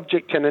should be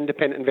subject to an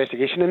independent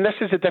investigation, and this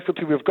is the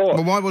difficulty we've got.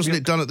 Well, why wasn't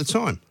it done at the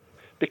time?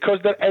 Because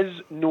there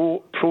is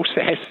no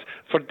process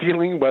for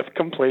dealing with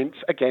complaints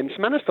against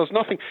ministers.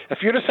 Nothing.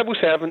 If you're a civil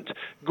servant,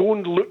 go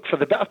and look for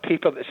the bit of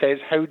paper that says,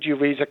 how do you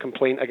raise a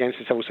complaint against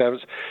the civil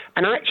servants?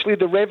 And actually,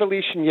 the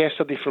revelation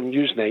yesterday from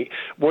Newsnight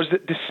was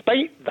that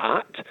despite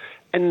that,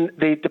 in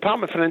the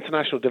Department for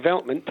International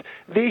Development,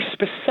 they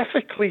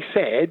specifically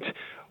said,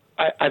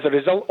 as a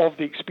result of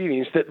the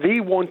experience, that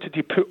they wanted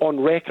to put on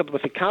record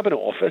with the Cabinet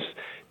Office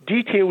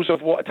details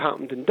of what had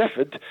happened in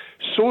DFID,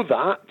 so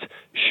that,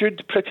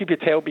 should Priti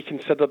Patel be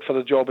considered for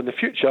the job in the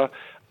future,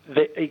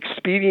 the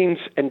experience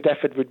in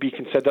DFID would be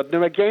considered.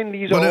 Now, again,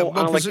 these are all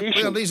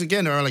allegations. Well, these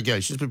again are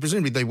allegations, but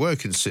presumably they were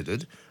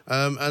considered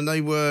and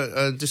they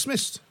were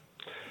dismissed.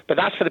 But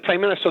that's for the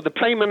Prime Minister. So the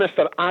Prime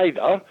Minister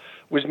either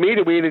was made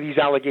aware of these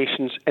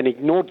allegations and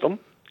ignored them,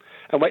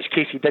 in which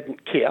case he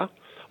didn't care,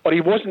 or he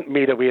wasn't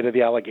made aware of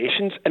the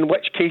allegations, in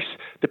which case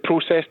the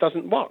process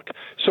doesn't work.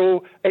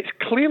 So it's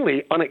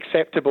clearly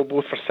unacceptable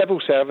both for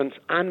civil servants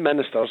and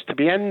ministers to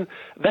be in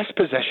this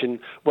position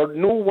where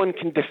no one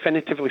can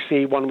definitively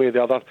say one way or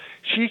the other.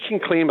 She can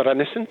claim her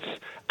innocence,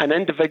 and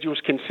individuals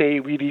can say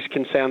we raise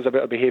concerns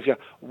about her behaviour.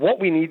 What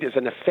we need is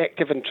an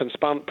effective and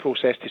transparent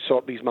process to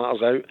sort these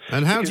matters out.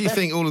 And how do you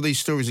think all of these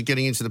stories are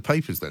getting into the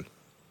papers then?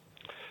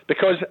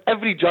 Because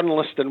every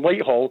journalist in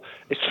Whitehall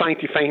is trying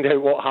to find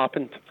out what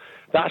happened.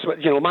 That's what,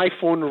 my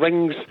phone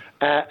rings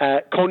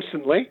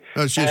constantly.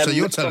 Oh, so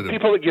you're telling them?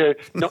 People like you.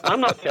 No, I'm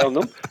not telling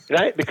them,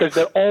 right? Because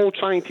they're all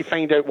trying to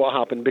find out what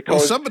happened. Because,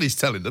 well, somebody's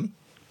telling them.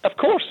 Of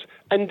course.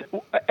 And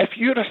if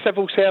you're a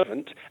civil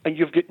servant and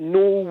you've got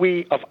no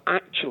way of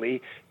actually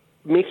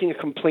making a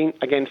complaint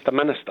against a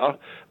minister,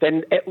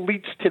 then it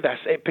leads to this.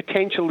 It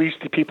potentially leads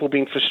to people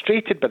being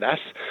frustrated by this,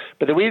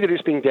 by the way that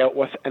it's being dealt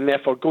with, and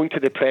therefore going to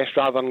the press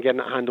rather than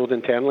getting it handled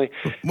internally.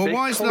 Well,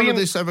 why has none of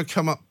this ever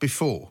come up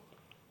before?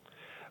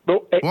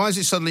 Well, why is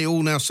it suddenly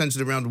all now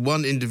centred around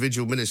one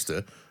individual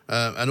minister,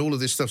 and all of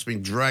this stuff's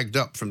been dragged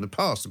up from the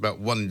past about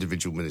one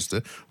individual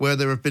minister, where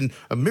there have been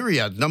a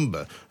myriad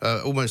number,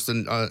 almost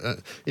an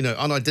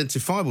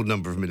unidentifiable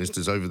number of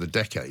ministers over the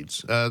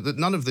decades, that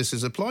none of this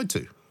is applied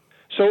to?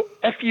 So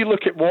if you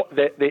look at what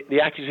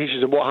the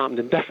accusations of what happened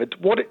in DFID,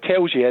 what it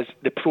tells you is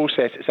the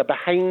process. It's a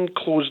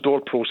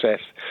behind-closed-door process.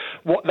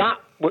 What that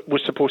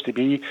was supposed to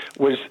be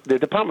was the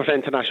Department for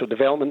International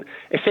Development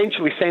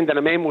essentially sending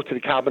a memo to the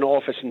Cabinet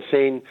Office and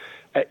saying,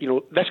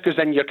 this goes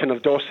in your kind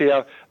of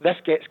dossier, this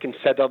gets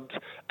considered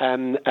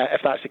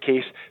if that's the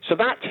case. So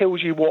that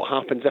tells you what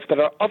happens. If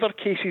there are other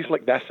cases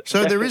like this...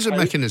 So there is a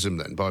mechanism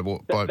then by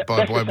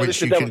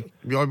which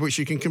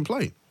you can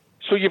complain?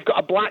 So you've got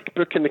a black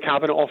book in the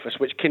Cabinet Office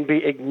which can be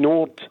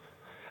ignored.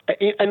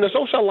 And there's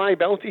also a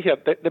liability here.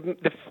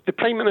 The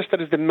Prime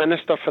Minister is the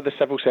Minister for the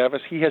Civil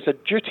Service. He has a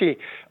duty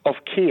of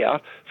care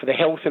for the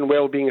health and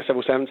well-being of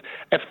civil servants.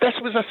 If this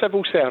was a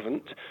civil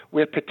servant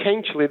where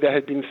potentially there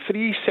had been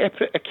 3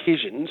 separate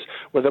occasions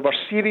where there were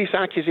serious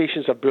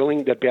accusations of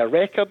bullying, there'd be a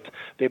record,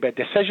 there'd be a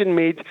decision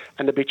made,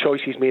 and there'd be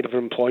choices made of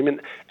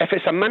employment. If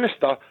it's a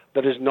minister,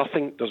 there is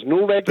nothing. There's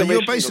no regulation. But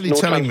you're basically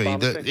telling me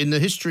that in the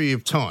history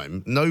of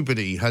time,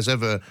 nobody has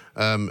ever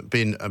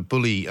been a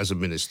bully as a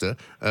minister,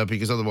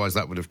 because otherwise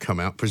that would have come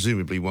out,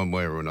 presumably one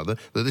way or another,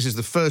 that this is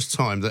the first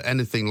time that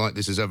anything like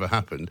this has ever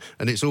happened,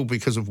 and it's all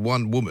because of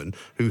one woman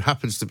who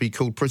happens to be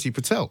called Priti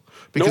Patel.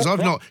 Because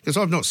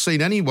I've not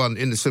seen anyone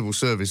in the civil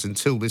service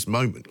until this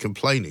moment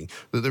complaining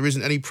that there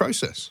isn't any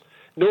process.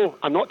 No,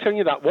 I'm not telling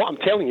you that. What I'm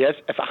telling you is,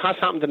 if it has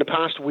happened in the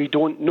past, we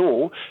don't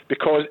know,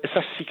 because it's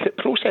a secret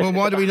process. Well,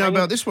 why do we know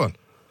about this one?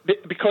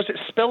 Because it's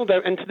spilled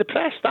out into the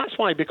press. That's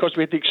why, because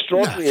we had the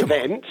extraordinary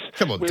events.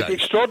 Come on, Dave.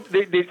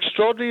 The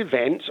extraordinary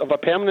events of a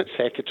permanent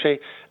secretary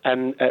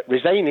and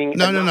resigning.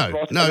 No.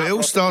 It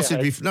all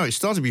started. It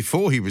started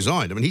before he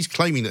resigned. I mean, he's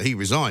claiming that he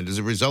resigned as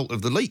a result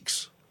of the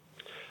leaks.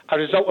 A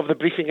result of the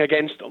briefing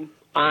against him.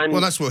 And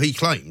well, that's what he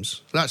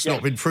claims. That's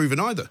not been proven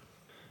either.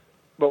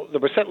 Well,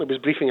 there certainly was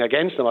briefing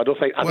against him. I don't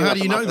think. Well, how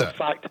do you know that?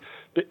 Fact,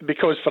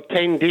 because for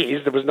 10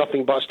 days there was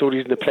nothing but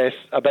stories in the press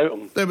about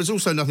him. There was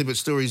also nothing but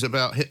stories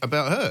about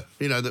her.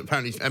 You know, that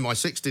apparently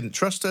MI6 didn't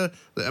trust her,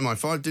 that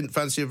MI5 didn't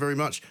fancy her very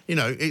much. You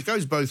know, it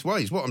goes both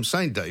ways. What I'm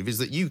saying, Dave, is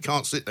that you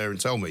can't sit there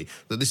and tell me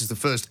that this is the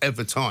first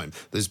ever time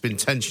there's been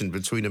tension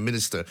between a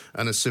minister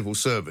and a civil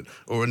servant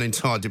or an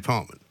entire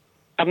department.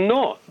 I'm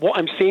not. What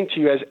I'm saying to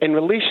you is, in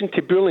relation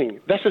to bullying,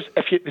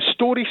 the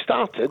story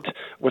started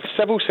with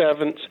civil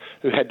servants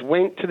who had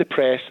went to the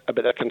press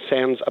about their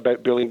concerns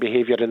about bullying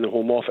behaviour in the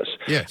Home Office.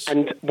 Yes.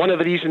 And one of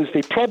the reasons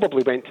they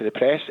probably went to the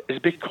press is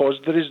because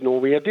there is no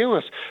way of dealing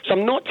with this. So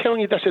I'm not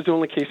telling you this is the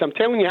only case. I'm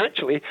telling you,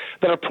 actually,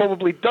 there are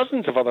probably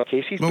dozens of other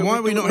cases. Well, why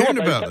are we not hearing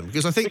about them?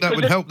 Because I think that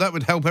would help. That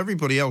would help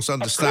everybody else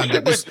understand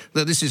that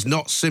this is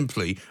not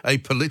simply a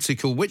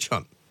political witch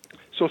hunt.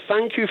 So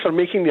thank you for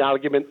making the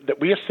argument that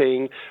we are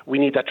saying we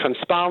need a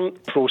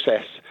transparent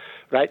process,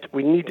 right?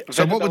 We need.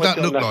 So what would that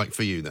look like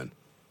for you then?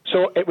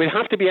 So it would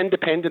have to be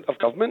independent of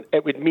government.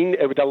 It would mean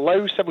it would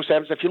allow civil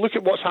servants. If you look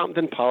at what's happened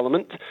in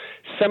Parliament,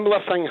 similar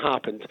thing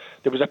happened.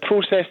 There was a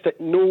process that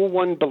no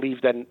one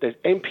believed in. The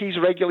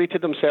MPs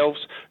regulated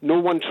themselves. No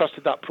one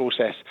trusted that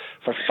process.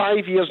 For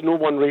 5 years, no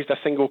one raised a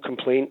single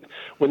complaint.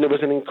 When there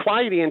was an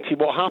inquiry into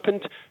what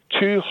happened,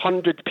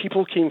 200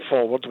 people came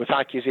forward with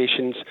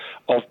accusations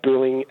of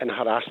bullying and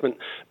harassment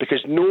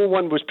because no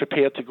one was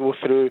prepared to go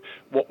through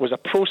what was a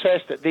process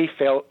that they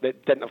felt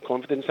that didn't have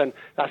confidence in.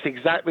 That's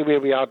exactly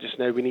where we are just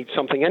now. We need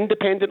something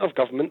independent of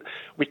government.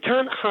 We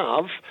can't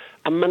have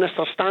a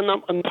minister stand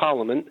up in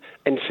Parliament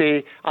and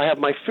say, I have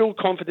my full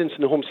confidence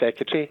in the Home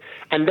Secretary,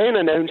 and then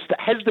announce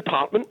that his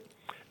department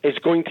is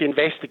going to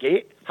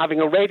investigate, having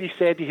already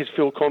said he has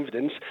full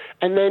confidence,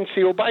 and then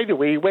say, oh, by the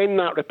way, when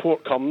that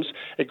report comes,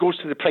 it goes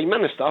to the Prime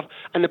Minister,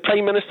 and the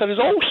Prime Minister has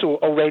also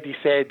already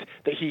said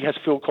that he has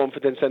full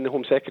confidence in the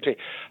Home Secretary.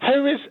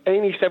 How is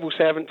any civil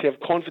servant to have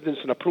confidence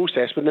in a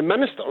process when the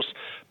ministers,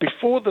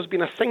 before there's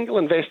been a single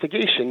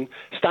investigation,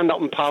 stand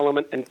up in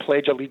Parliament and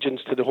pledge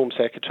allegiance to the Home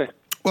Secretary?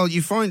 Well,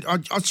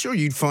 I'm sure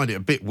you'd find it a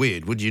bit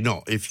weird, would you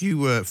not, if you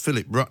were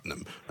Philip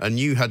Rutnam and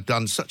you had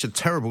done such a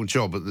terrible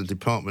job at the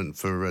Department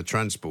for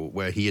Transport,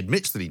 where he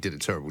admits that he did a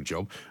terrible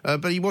job,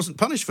 but he wasn't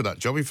punished for that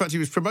job. In fact, he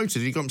was promoted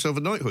and he got himself a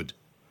knighthood.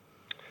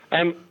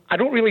 I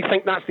don't really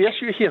think that's the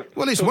issue here.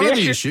 Well, it's one of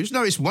the issues.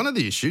 No, it's one of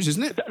the issues,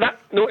 isn't it?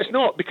 No, it's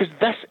not, because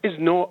this is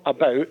not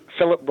about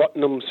Philip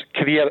Rutnam's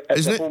career at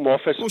the Home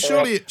Office. Well,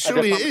 surely it is.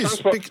 Surely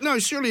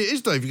it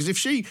is, Dave, because if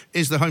she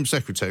is the Home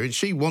Secretary and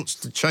she wants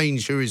to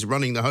change who is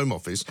running the Home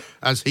Office,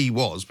 as he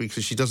was,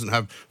 because she doesn't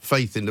have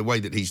faith in the way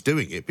that he's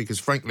doing it, because,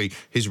 frankly,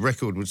 his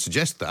record would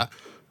suggest that,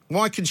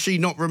 why can she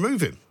not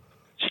remove him?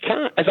 She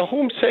can't. As a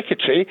Home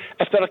Secretary,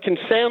 if there are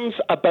concerns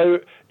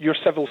about your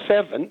civil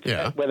servant,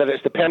 whether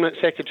it's the permanent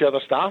secretary or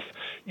the staff,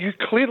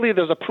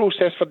 there's a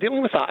process for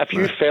dealing with that if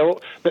you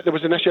felt that there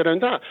was an issue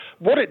around that.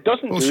 What it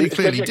doesn't do is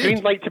give you a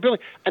green light to bullying.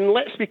 And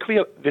let's be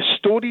clear, the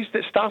stories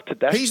that started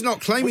this... He's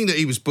not claiming that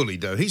he was bullied,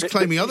 though. He's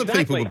claiming other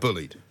people were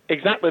bullied.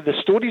 Exactly. The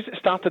stories that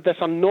started this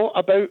are not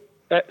about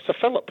Sir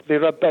Philip.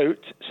 They're about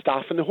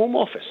staff in the Home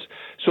Office.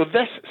 So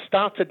this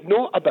started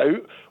not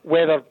about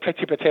whether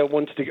Priti Patel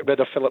wanted to get rid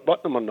of Philip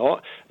Rutnam or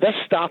not. This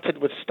started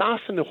with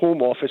staff in the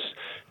Home Office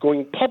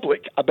going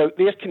public about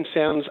their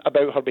concerns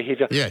about her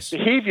behaviour. Yes.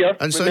 Behaviour,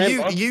 and so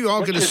remember, you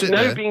are going to sit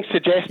there. Being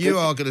suggested, you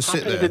are going to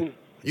sit there.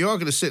 You are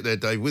going to sit there,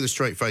 Dave, with a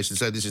straight face and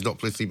say this is not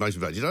politically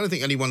motivated. I don't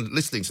think anyone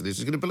listening to this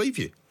is going to believe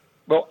you.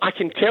 Well, I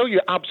can tell you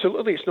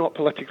absolutely it's not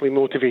politically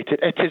motivated.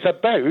 It is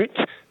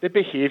about the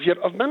behaviour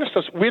of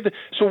ministers. Where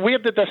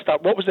did this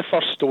start? What was the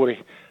first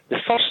story? The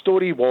first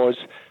story was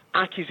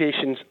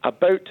accusations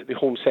about the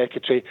Home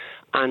Secretary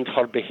and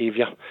her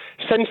behaviour.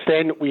 Since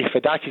then, we have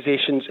had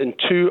accusations in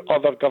 2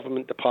 other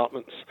government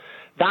departments.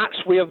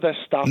 That's where this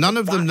started. None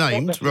of them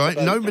named, right?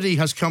 Nobody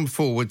has come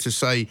forward to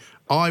say,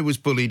 I was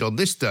bullied on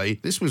this day,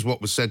 this was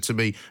what was said to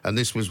me, and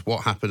this was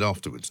what happened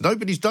afterwards.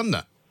 Nobody's done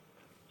that.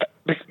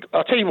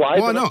 I'll tell you why.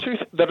 Why not?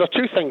 There are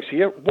 2 things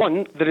here.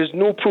 One, there is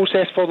no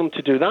process for them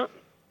to do that.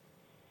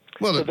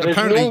 Well, so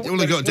apparently all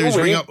you got to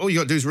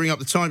do is ring up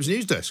the Times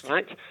news desk.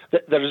 Right.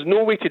 There is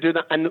no way to do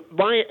that. And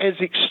why it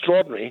is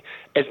extraordinary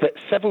is that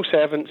civil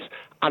servants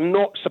are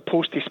not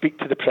supposed to speak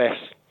to the press.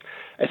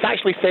 It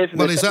actually says...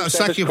 Well, is that a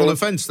sackable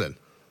offence then?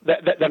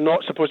 That they're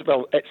not supposed to...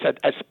 Well,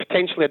 it's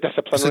potentially a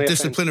disciplinary offence.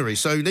 It's a disciplinary.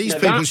 So these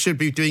people should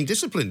be being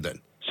disciplined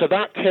then? So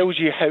that tells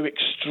you how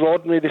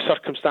extraordinary the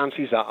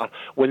circumstances are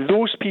when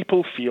those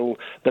people feel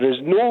there is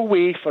no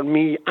way for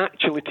me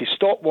actually to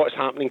stop what's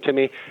happening to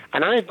me,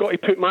 and I've got to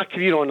put my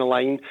career on the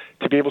line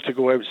to be able to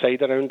go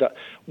outside around it.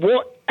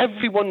 What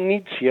everyone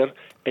needs here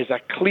is a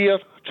clear,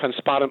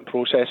 transparent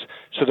process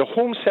so the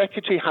Home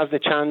Secretary has the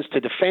chance to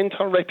defend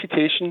her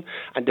reputation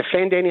and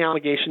defend any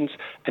allegations,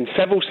 and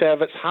civil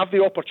servants have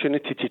the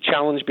opportunity to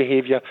challenge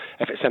behaviour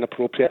if it's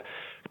inappropriate.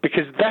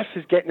 Because this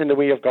is getting in the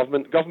way of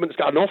government. Government's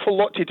got an awful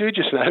lot to do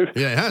just now,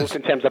 yeah, it has. both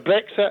in terms of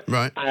Brexit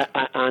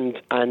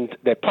and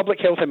the public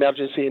health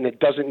emergency, and it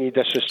doesn't need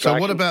this distraction. So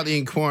what about the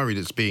inquiry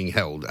that's being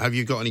held? Have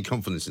you got any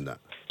confidence in that?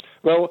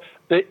 Well,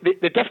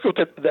 the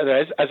difficulty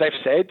there is, as I've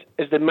said,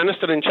 is the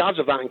minister in charge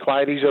of that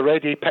inquiry has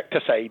already picked a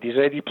side. He's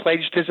already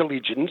pledged his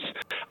allegiance,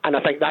 and I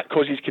think that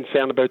causes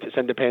concern about its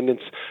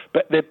independence.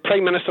 But the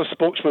Prime Minister's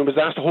spokesman was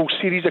asked a whole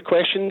series of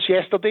questions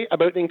yesterday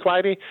about the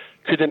inquiry,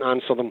 couldn't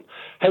answer them.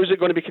 How is it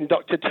going to be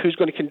conducted? Who's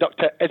going to conduct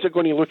it? Is it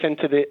going to look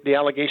into the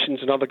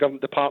allegations in other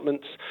government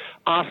departments?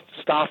 Are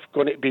staff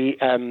going to be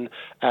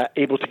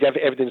able to give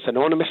evidence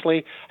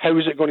anonymously? How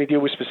is it going to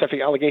deal with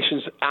specific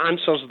allegations?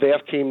 Answers there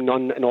came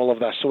none in all of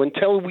this. So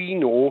until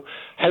we know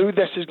how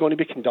this is going to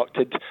be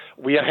conducted,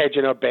 we are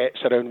hedging our bets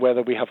around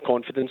whether we have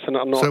confidence in it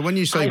or not. So when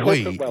you say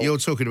we, you're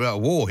talking about a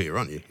war here,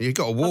 aren't you? You've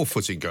got a war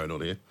footing going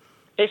on here.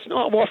 It's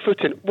not a war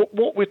footing.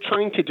 What we're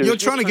trying to do... You're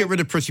trying to get rid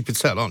of Priti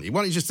Patel, aren't you?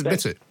 Why don't you just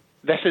admit it?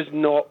 This is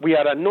not... We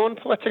are a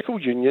non-political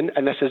union,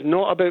 and this is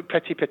not about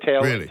Priti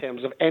Patel really? In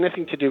terms of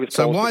anything to do with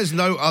So politics. why has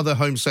no other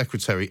Home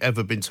Secretary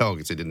ever been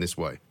targeted in this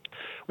way?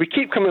 We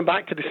keep coming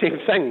back to the same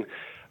thing.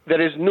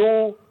 There is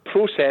no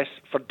process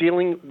for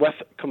dealing with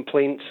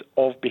complaints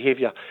of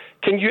behaviour.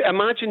 Can you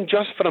imagine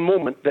just for a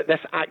moment that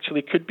this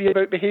actually could be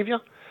about behaviour?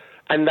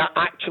 And that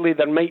actually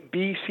there might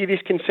be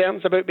serious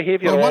concerns about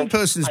behaviour. Well, one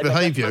person's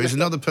behaviour is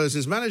another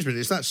person's management.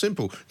 It's that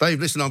simple. Dave,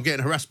 listen, I'm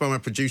getting harassed by my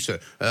producer.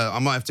 I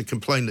might have to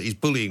complain that he's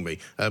bullying me,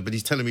 but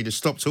he's telling me to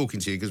stop talking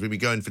to you because we've been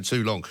going for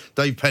too long.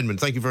 Dave Penman,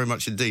 thank you very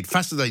much indeed.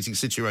 Fascinating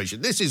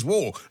situation. This is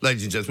war,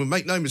 ladies and gentlemen.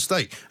 Make no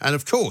mistake. And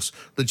of course,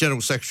 the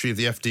General Secretary of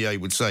the FDA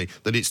would say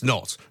that it's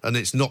not, and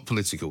it's not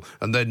political,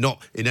 and they're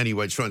not in any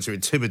way trying to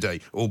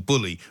intimidate or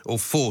bully or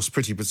force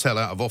Priti Patel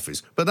out of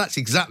office. But that's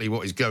exactly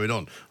what is going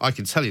on. I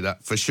can tell you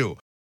that for sure.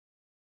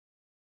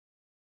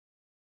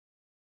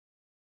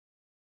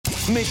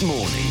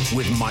 Mid-morning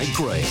with Mike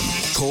Graham.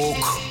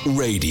 Talk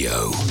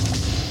Radio.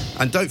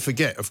 And don't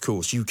forget, of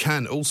course, you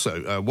can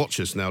also watch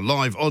us now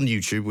live on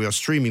YouTube. We are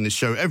streaming the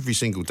show every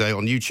single day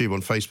on YouTube,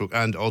 on Facebook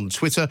and on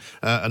Twitter.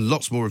 And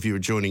lots more of you are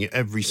joining it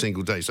every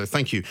single day. So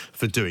thank you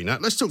for doing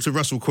that. Let's talk to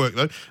Russell Quirk,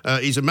 though.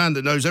 He's a man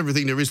that knows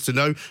everything there is to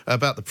know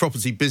about the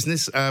property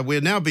business.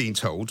 We're now being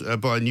told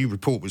by a new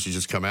report which has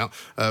just come out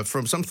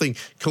from something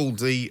called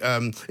the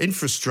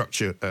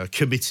Infrastructure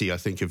Committee, I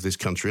think, of this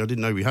country. I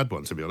didn't know we had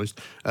one, to be honest.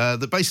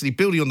 That basically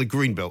building on the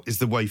Greenbelt is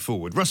the way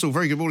forward. Russell,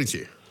 very good morning to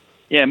you.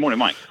 Yeah, morning,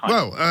 Mike. Hi.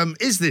 Well,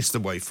 is this the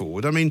way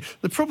forward? I mean,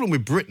 the problem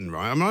with Britain,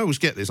 right? I mean, I always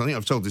get this. I think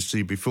I've told this to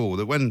you before,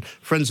 that when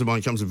friends of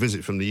mine come to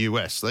visit from the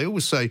US, they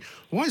always say,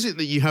 why is it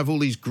that you have all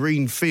these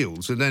green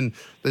fields and then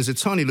there's a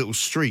tiny little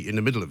street in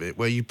the middle of it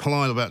where you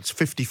pile about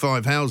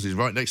 55 houses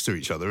right next to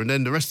each other and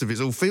then the rest of it's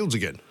all fields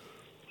again?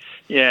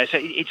 Yeah, so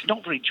it's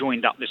not very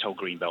joined up, this whole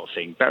Greenbelt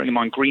thing. Bearing in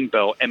mind,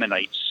 Greenbelt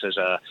emanates as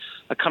a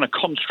kind of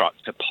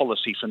construct, a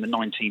policy from the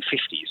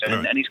 1950s,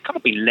 and it's kind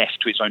of been left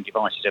to its own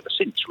devices ever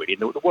since, really.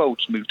 And the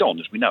world's moved on,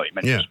 as we know, in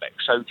many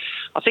respects. So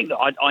I think that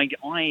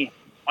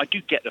I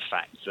do get the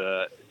fact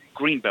that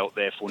Greenbelt,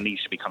 therefore,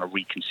 needs to be kind of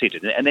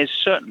reconsidered. And there's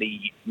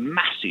certainly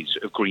masses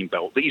of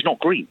Greenbelt that is not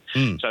green.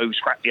 So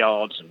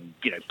scrapyards and,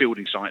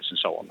 building sites and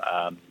so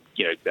on.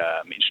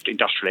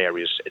 Industrial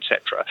areas,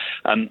 etc.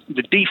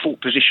 The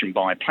default position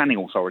by planning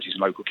authorities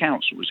and local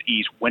councils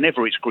is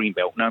whenever it's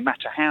Greenbelt, no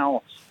matter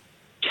how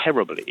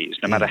terrible it is,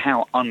 no matter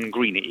how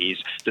ungreen it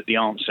is, that the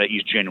answer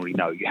is generally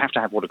no. You have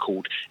to have what are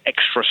called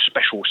extra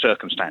special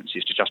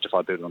circumstances to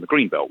justify building on the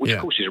Greenbelt, which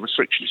of course is a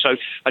restriction. So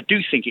I do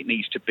think it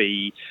needs to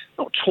be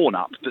not torn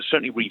up, but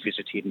certainly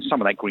revisited, and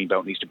some of that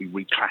Greenbelt needs to be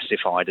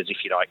reclassified as,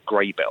 if you like,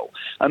 grey belt.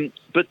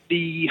 But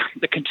the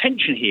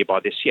contention here by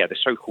this, the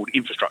so-called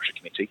Infrastructure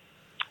Committee,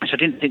 I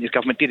didn't think this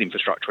government did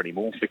infrastructure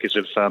anymore because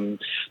of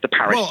the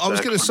Paris... Well, I was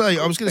going to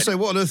say,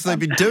 what on earth have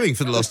they been doing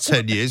for the last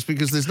 10 years?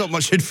 Because there's not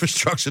much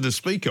infrastructure to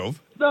speak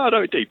of. No,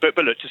 indeed. But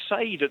look, to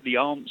say that the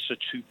answer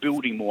to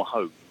building more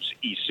homes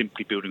is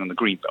simply building on the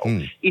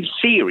Greenbelt, in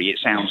theory, it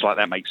sounds like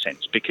that makes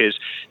sense, because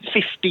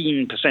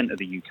 15% of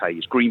the UK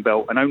is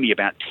Greenbelt and only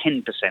about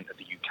 10% of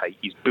the UK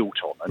is built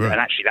on. And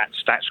actually,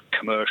 that's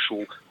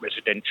commercial,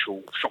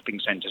 residential, shopping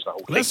centres, the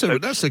whole thing.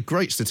 That's a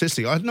great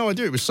statistic. I had no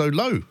idea it was so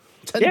low.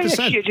 10%.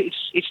 Yeah,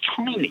 it's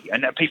tiny,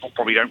 and people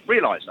probably don't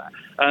realise that.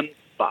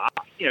 But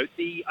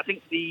I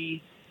think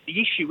the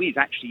issue is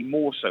actually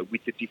more so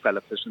with the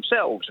developers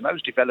themselves, and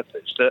those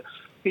developers.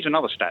 Here's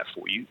another stat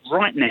for you.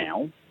 Right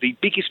now, the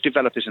biggest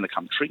developers in the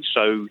country,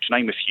 so to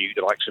name a few,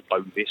 the likes of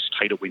Bovis,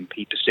 Taylor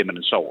Wimpey, Persimmon,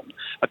 and so on,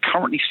 are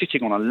currently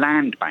sitting on a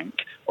land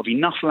bank of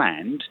enough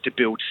land to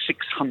build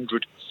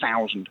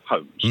 600,000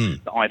 homes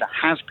that either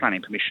has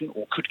planning permission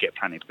or could get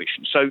planning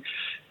permission. So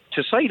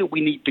to say that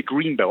we need the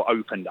Greenbelt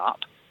opened up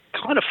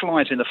kind of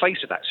flies in the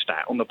face of that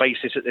stat on the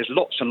basis that there's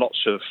lots and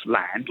lots of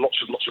land,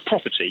 lots of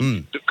property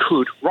that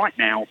could right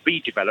now be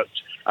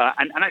developed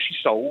and actually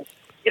sold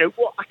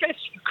what I guess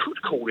you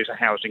could call is a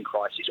housing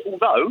crisis,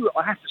 although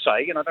I have to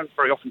say, and I don't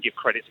very often give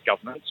credit to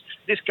governments,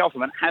 this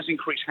government has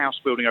increased house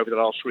building over the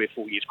last 3 or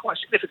 4 years quite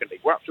significantly.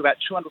 We're up to about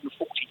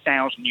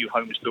 240,000 new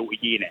homes built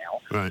a year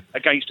now,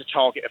 against a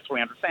target of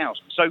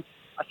 300,000. So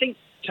I think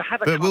to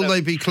have a But will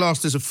they be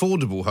classed as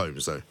affordable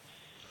homes, though?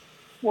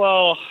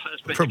 Well,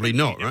 probably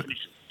not, right?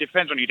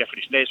 Depends on your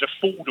definition. There's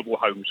affordable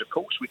homes, of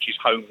course, which is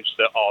homes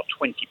that are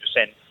 20%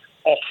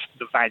 off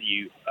the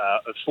value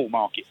of full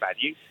market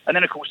value. And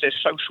then, of course, there's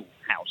social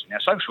housing. Now,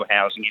 social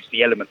housing is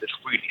the element that's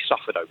really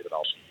suffered over the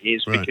last few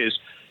years because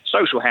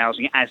social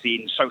housing, as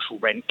in social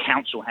rent,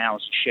 council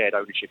housing, shared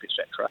ownership,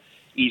 etc.,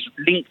 is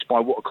linked by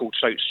what are called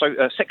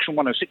Section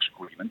 106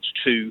 agreements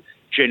to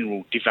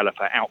general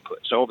developer output.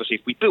 So obviously,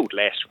 if we build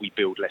less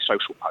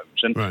social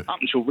homes. And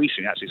up until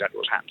recently, that's exactly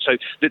what's happened. So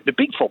the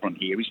big problem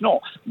here is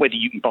not whether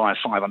you can buy a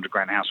 500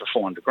 grand house for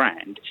 400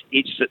 grand.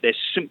 It's that there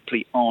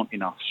simply aren't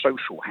enough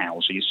social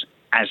houses,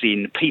 as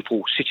in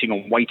people sitting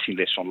on waiting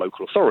lists on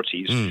local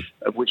authorities,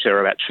 of which there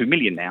are about 2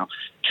 million now,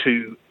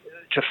 to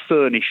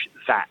furnish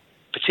that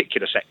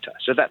particular sector.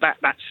 So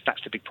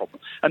that's the big problem.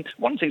 And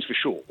one thing's for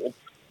sure,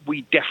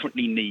 we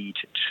definitely need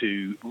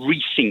to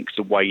rethink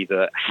the way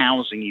that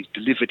housing is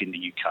delivered in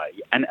the UK.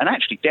 And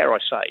actually, dare I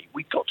say,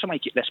 we've got to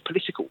make it less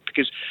political,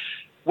 because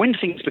when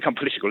things become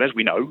political, as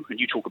we know,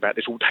 and you talk about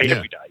this all day,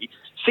 every day,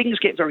 things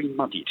get very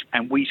muddied,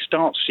 and we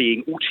start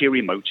seeing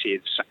ulterior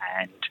motives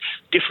and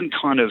different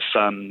kind of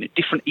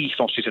different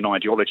ethoses and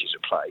ideologies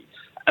at play.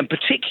 And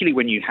particularly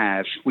when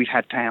we've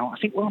had now, I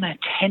think we're on our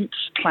 10th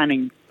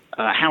planning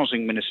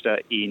housing minister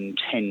in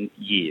 10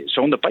 years.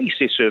 So on the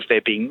basis of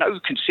there being no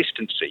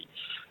consistency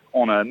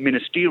on a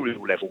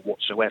ministerial level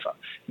whatsoever,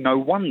 no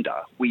wonder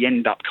we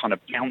end up kind of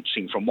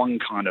bouncing from one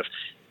kind of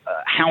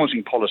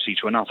housing policy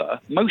to another,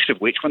 most of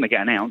which, when they get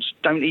announced,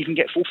 don't even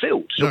get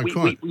fulfilled. So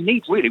we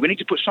need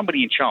to put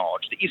somebody in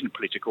charge that isn't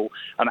political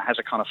and that has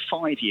a kind of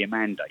 5-year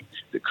mandate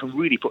that can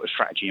really put a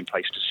strategy in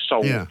place to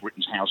solve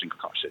Britain's housing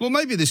crisis. Well,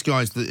 maybe this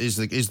guy is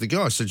the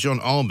guy, Sir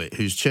John Armitt,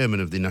 who's chairman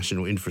of the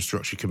National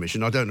Infrastructure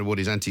Commission. I don't know what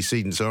his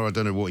antecedents are. I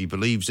don't know what he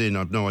believes in.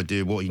 I've no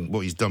idea what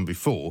he's done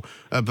before.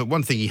 But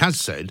one thing he has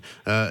said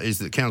is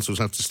that councils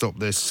have to stop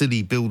their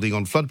silly building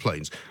on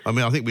floodplains. I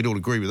mean, I think we'd all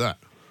agree with that.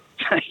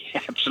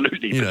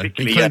 Absolutely.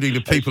 Including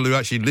the people who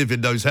actually live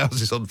in those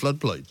houses on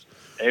floodplains.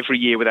 Every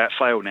year without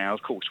fail now,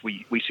 of course,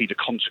 we see the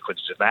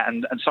consequences of that,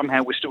 and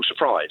somehow we're still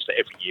surprised that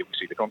every year we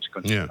see the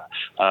consequences of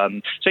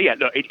that.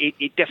 Look,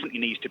 it definitely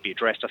needs to be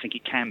addressed. I think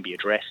it can be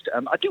addressed.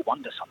 I do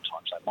wonder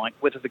sometimes, though, Mike,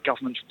 whether the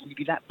government's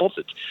really that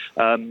bothered.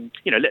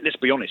 Let's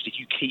be honest, if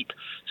you keep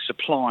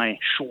supply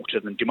shorter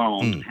than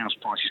demand and house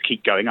prices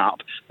keep going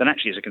up, then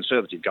actually as a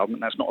Conservative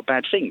government, that's not a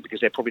bad thing, because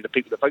they're probably the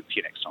people that vote for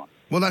you next time.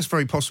 Well, that's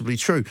very possibly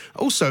true.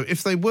 Also,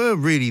 if they were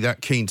really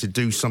that keen to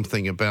do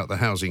something about the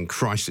housing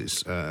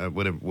crisis,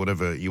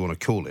 whatever you want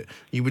to call it,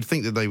 you would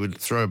think that they would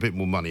throw a bit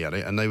more money at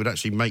it and they would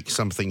actually make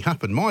something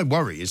happen. My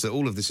worry is that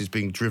all of this is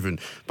being driven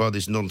by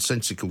this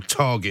nonsensical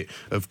target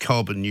of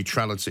carbon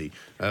neutrality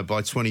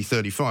by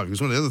 2035.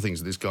 Because one of the other things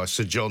that this guy,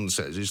 Sir John,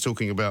 says is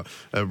talking about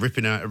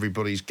ripping out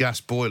everybody's gas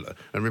boiler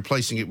and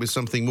replacing it with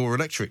something more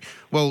electric.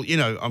 Well,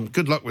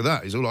 good luck with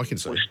that is all I can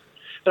say.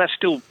 But that's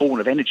still born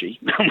of energy,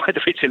 whether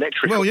it's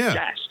electric or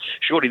gas.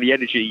 Surely the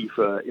energy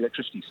for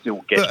electricity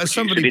still gets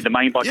produced in the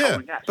main by coal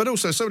and gas. But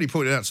also somebody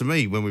pointed out to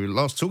me when we were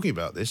last talking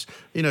about this,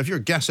 if you're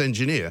a gas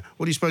engineer,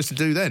 what are you supposed to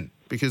do then?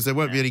 Because there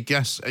won't be any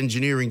gas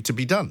engineering to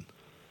be done.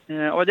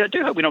 Yeah, well, I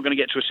do hope we're not going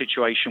to get to a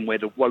situation where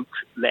the woke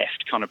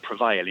left kind of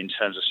prevail in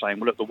terms of saying,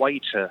 well, look, the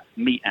way to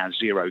meet our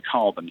zero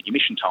carbon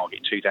emission target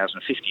in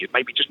 2050 is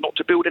maybe just not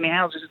to build any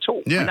houses at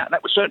all. Yeah. I mean,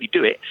 that would certainly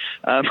do it.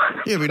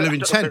 We live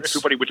in tents.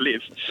 Everybody would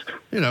live.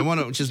 Why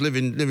not just live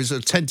in sort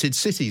of tented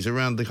cities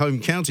around the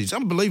home counties?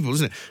 Unbelievable,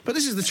 isn't it? But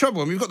this is the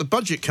trouble. I mean, we've got the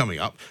budget coming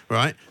up,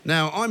 right?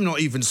 Now, I'm not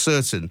even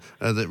certain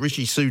that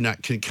Rishi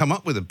Sunak can come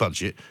up with a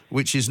budget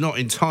which is not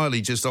entirely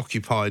just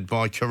occupied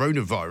by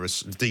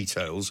coronavirus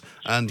details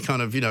and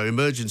kind of,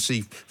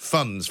 emergency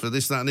funds for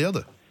this, that and the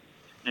other.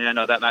 Yeah,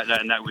 no, that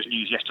was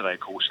news yesterday,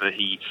 of course, that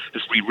he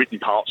has rewritten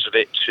parts of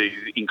it to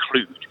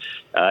include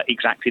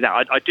exactly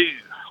that. I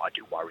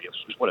do worry,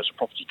 as well as a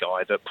property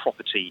guy, that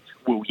property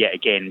will yet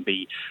again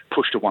be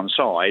pushed to one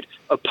side,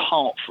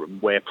 apart from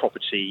where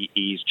property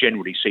is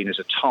generally seen as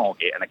a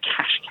target and a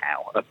cash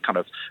cow, a kind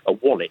of a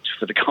wallet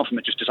for the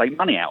government just to save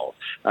money out of.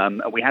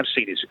 And we have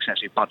seen in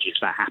successive budgets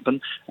that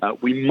happen.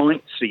 We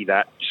might see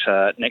that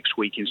next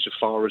week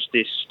insofar as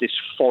this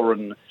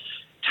foreign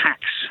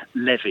tax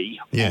levy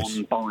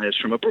on buyers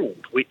from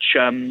abroad, which,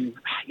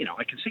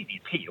 I can see the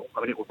appeal.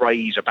 I mean, it will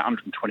raise about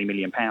 £120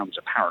 million,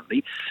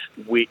 apparently,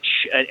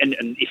 which, and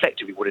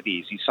effectively what it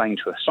is, he's saying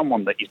to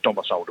someone that is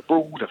domiciled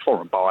abroad, a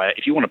foreign buyer,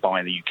 if you want to buy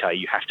in the UK,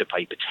 you have to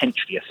pay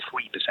potentially a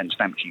 3%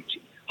 stamp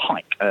duty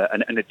hike,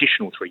 an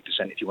additional 3%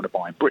 if you want to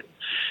buy in Britain.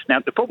 Now,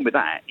 the problem with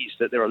that is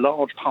that there are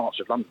large parts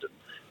of London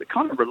that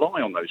kind of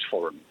rely on those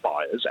foreign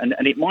buyers, and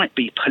it might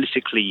be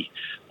politically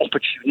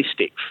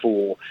opportunistic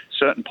for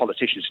certain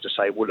politicians to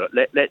say, well,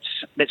 look,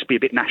 let's be a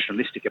bit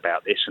nationalistic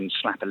about this and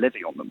slap a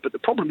levy on them. But the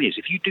problem is,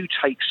 if you do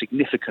take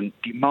significant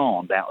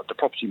demand out of the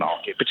property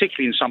market,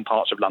 particularly in some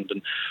parts of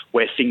London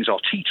where things are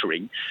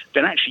teetering,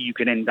 then actually you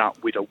can end up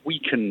with a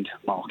weakened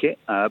market,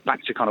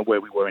 back to kind of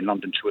where we were in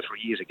London 2 or 3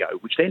 years ago,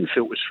 which then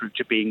filters through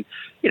to being,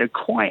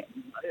 quite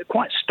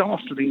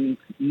startling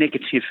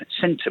negative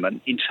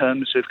sentiment in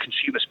terms of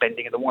consumer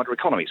spending in the wider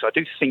economy. So I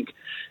do think,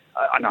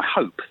 and I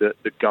hope, that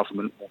the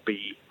government will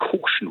be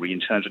cautionary in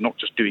terms of not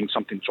just doing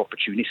something that's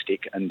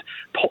opportunistic and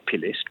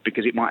populist,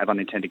 because it might have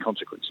unintended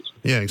consequences.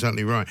 Yeah,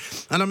 exactly right.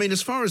 And I mean,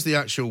 as far as the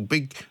actual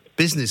big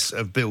business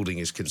of building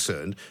is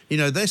concerned,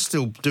 they're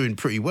still doing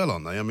pretty well,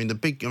 aren't they? I mean, the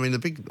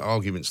big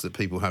arguments that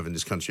people have in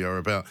this country are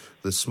about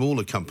the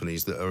smaller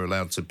companies that are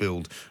allowed to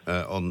build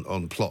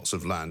on plots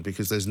of land,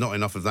 because there's not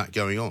enough of that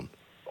going on.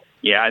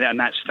 Yeah, and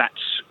that's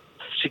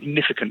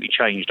significantly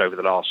changed over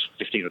the last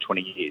 15 or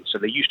 20 years. So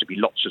there used to be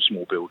lots of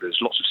small builders,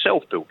 lots of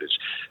self-builders,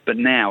 but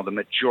now the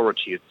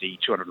majority of the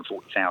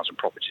 240,000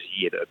 properties a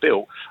year that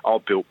are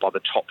built by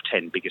the top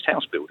 10 biggest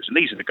house builders. And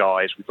these are the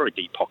guys with very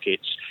deep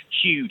pockets,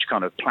 huge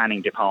kind of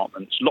planning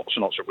departments, lots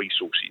and lots of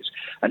resources.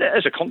 And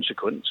as a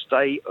consequence,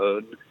 they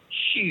earn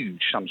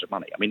huge sums of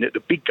money. I mean, the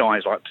big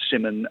guys like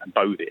Persimmon and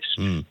Bovis,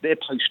 they're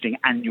posting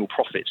annual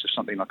profits of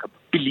something like £1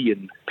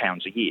 billion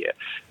a year,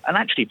 and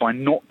actually by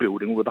not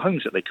building all of the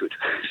homes that they could.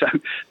 So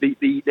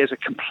there's a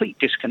complete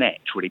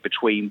disconnect, really,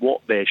 between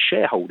what their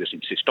shareholders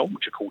insist on,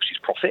 which of course is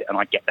profit, and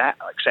I get that,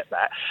 I accept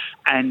that,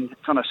 and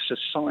kind of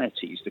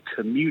society's, the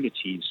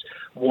community's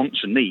wants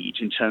and needs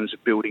in terms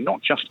of building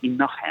not just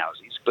enough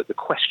houses, but the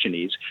question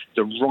is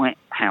the right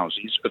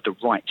houses of the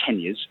right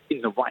tenures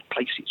in the right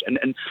places.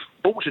 And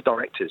boards of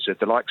directors of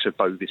the likes of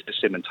Bovis,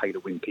 Persimmon, Taylor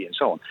Wimpey and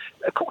so on,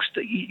 of course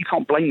you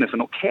can't blame them for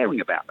not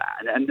caring about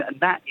that, and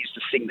that is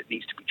the thing that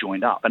needs to be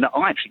joined up. And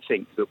I actually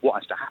think that what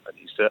has to happen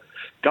is that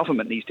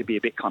government needs to be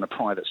a bit kind of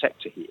private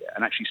sector here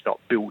and actually start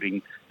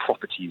building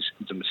properties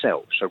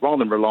themselves. So rather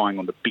than relying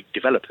on the big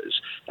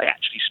developers, they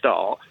actually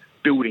start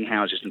building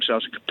houses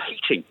themselves and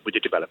competing with the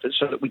developers,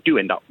 so that we do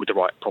end up with the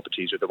right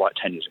properties with the right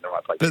tenures in the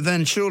right place. But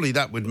then surely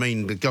that would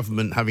mean the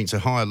government having to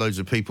hire loads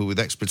of people with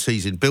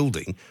expertise in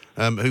building,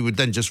 who would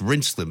then just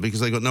rinse them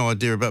because they've got no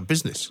idea about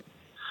business.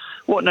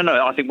 Well,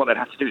 no. I think what they'd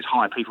have to do is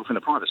hire people from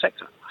the private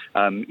sector.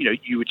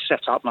 You would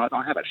set up, and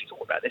I have actually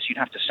thought about this, you'd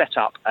have to set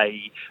up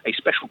a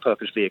special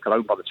purpose vehicle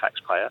owned by the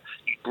taxpayer.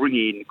 You'd bring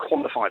in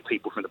qualified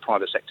people from the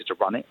private sector to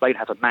run it. They'd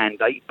have a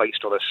mandate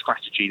based on a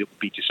strategy that would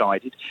be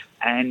decided,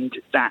 and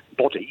that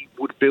body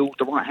would build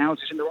the right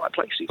houses in the right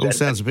places. All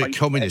sounds a bit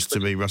communist to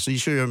me, Russell. You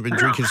sure you haven't been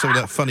drinking some of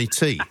that funny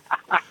tea?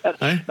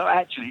 No,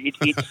 actually,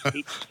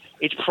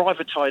 it's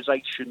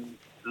privatisation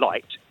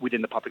light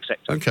within the public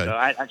sector. Okay.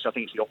 Actually, I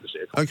think it's the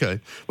opposite. Okay.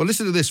 Well,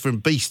 listen to this from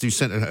Beast, who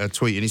sent a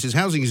tweet, and he says,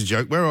 housing is a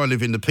joke. Where I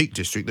live in the Peak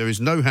District, there is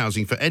no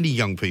housing for any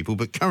young people,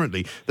 but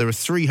currently there are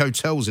 3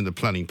 hotels in the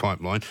planning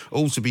pipeline,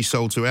 all to be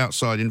sold to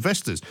outside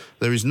investors.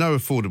 There is no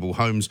affordable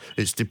homes.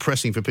 It's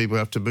depressing for people who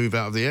have to move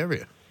out of the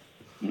area.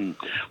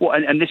 Well,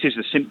 and this is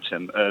a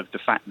symptom of the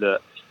fact that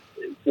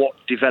what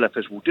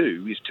developers will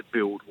do is to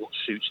build what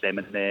suits them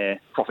and their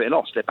profit and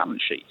loss, their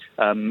balance sheet.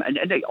 And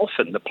they,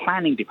 often the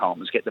planning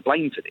departments get the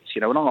blame for this.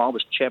 When I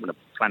was chairman of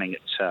planning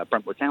at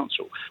Brentwood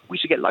Council, we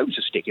used to get loads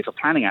of stick if a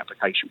planning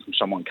application from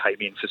someone came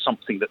in for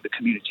something that the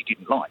community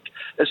didn't like,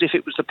 as if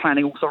it was the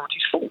planning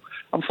authority's fault.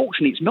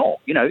 Unfortunately, it's not.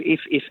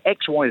 If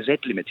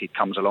XYZ Limited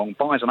comes along,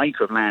 buys an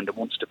acre of land and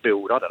wants to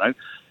build, I don't know,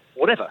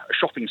 whatever, a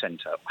shopping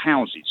centre,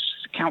 houses,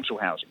 council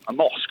housing, a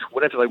mosque,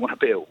 whatever they want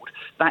to build,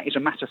 that is a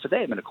matter for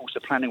them. And of course,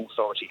 the planning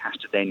authority has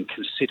to then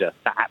consider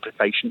that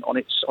application on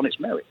its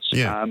merits.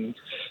 Yeah.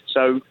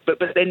 But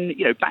then,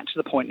 back to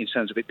the point in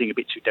terms of it being a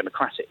bit too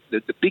democratic,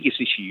 the biggest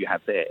issue you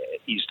have there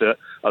is that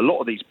a lot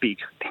of these big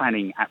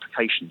planning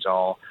applications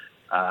are,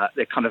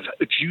 they're kind of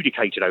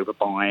adjudicated over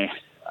by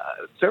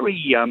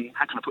very,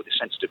 how can I put this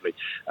sensitively,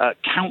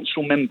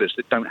 council members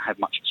that don't have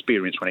much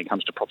experience when it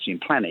comes to property and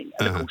planning.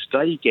 And of course,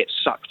 they get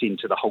sucked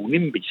into the whole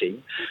NIMBY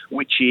thing,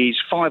 which is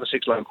 5 or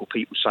 6 local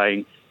people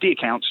saying, dear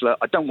councillor,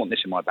 I don't want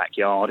this in my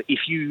backyard.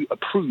 If you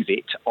approve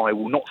it, I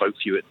will not vote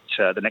for you at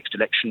the next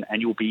election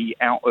and you'll be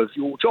out of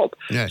your job.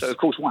 Yes. So, of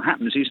course, what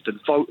happens is the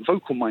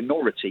vocal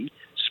minority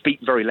speak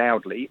very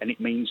loudly, and it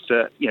means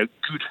that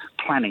good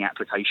planning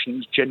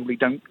applications generally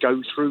don't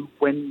go through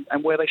when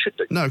and where they should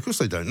do. No, of course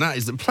they don't.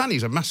 Planning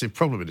is a massive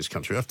problem in this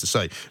country, I have to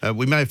say.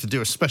 We may have to do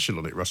a special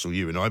on it, Russell,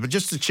 you and I, but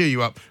just to cheer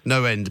you up,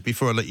 no end,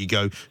 before I let you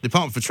go, the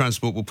Department for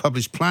Transport will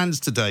publish plans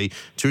today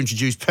to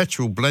introduce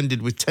petrol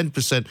blended with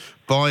 10%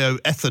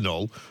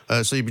 bioethanol,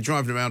 so you'll be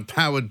driving around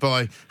powered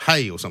by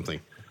hay or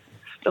something.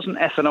 Doesn't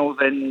ethanol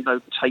then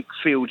take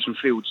fields and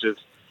fields of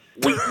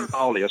wheat and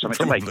barley or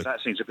something to make.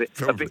 That seems a bit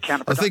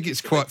counterproductive. I think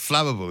it's quite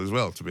flammable as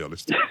well, to be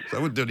honest. So I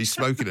wouldn't do any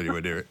smoking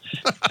anywhere near it.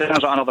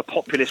 Sounds like another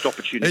populist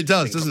opportunity. It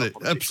does, doesn't it?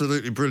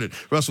 Absolutely brilliant.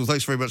 Russell,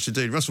 thanks very much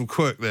indeed. Russell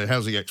Quirk, the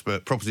housing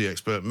expert, property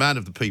expert, man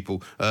of the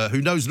people,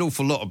 who knows an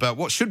awful lot about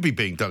what should be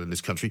being done in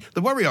this country.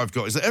 The worry I've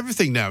got is that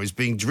everything now is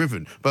being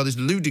driven by this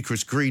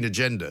ludicrous green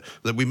agenda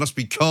that we must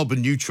be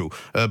carbon neutral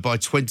by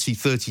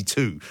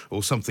 2032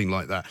 or something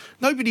like that.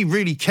 Nobody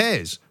really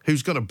cares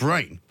who's got a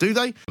brain, do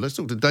they? Let's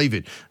talk to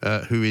David,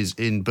 who is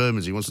in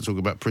Bermondsey. He wants to talk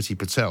about Priti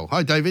Patel.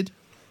 Hi, David.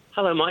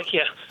 Hello, Mike.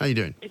 Yeah. How you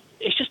doing?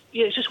 It's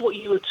just what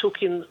you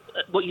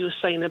were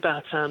saying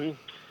about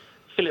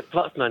Philip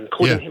Blutman,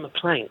 calling him a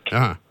plank.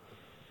 Uh-huh.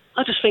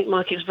 I just think,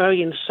 Mike, it's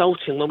very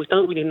insulting when we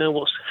don't really know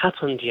what's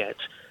happened yet.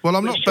 Well,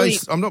 I'm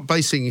not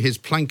basing his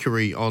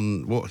plankery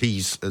on what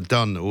he's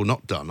done or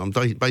not done. I'm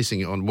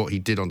basing it on what he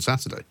did on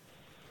Saturday.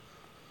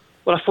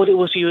 Well, I thought it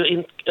was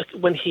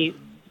when he...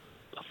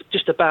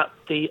 just about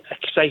the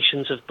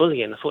accusations of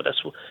bullying. I thought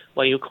that's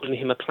why you were calling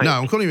him a plank. No,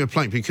 I'm calling him a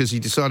plank because he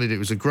decided it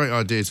was a great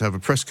idea to have a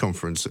press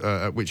conference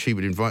at which he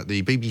would invite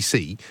the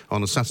BBC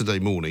on a Saturday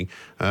morning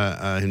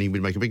and he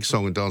would make a big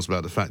song and dance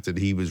about the fact that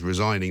he was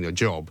resigning a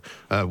job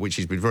which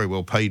he's been very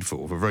well paid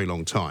for a very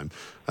long time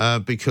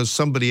because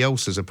somebody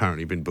else has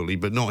apparently been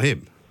bullied, but not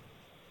him.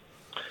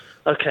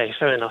 Okay,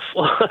 fair enough.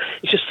 Well,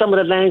 it's just some of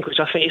the language.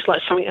 I think it's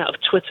like something out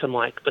of Twitter,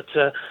 Mike. But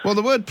well,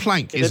 the word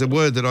plank is a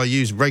word that I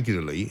use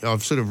regularly.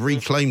 I've sort of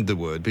reclaimed the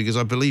word because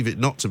I believe it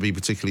not to be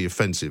particularly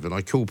offensive, and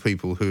I call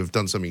people who have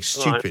done something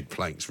stupid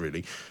planks,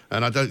 really.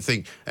 And I don't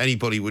think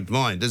anybody would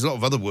mind. There's a lot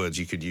of other words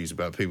you could use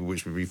about people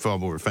which would be far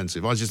more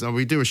offensive.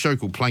 We do a show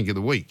called Plank of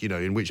the Week,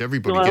 in which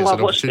everybody gets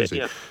an opportunity.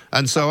 It, yeah.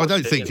 And so I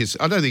think it's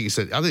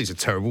a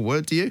terrible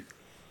word. Do you?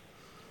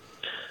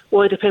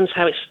 Well, it depends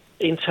how it's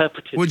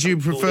interpreted. Would you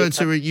prefer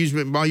to use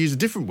a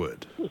different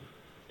word?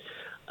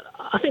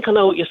 I think I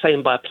know what you're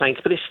saying by plank,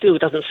 but it still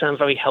doesn't sound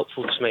very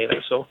helpful to me,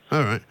 that's all.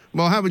 All right.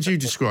 Well, how would you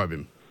describe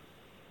him?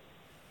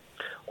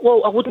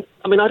 Well,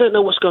 I don't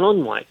know what's going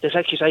on, Mike. There's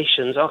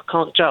accusations. I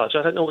can't judge.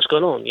 I don't know what's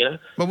going on,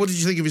 Well, what did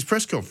you think of his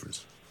press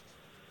conference?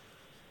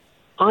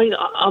 I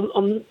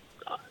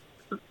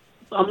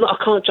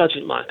can't judge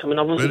it, Mike.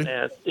 I wasn't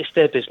there. It's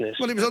their business.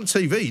 Well, it was on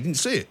TV. You didn't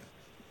see it.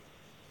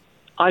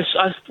 I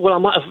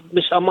might have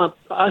missed.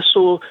 I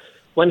saw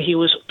when he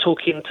was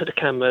talking to the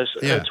cameras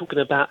and talking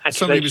about accusations.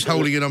 Somebody was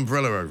holding an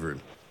umbrella over him.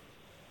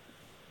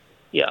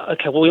 Yeah,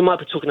 okay. Well, we might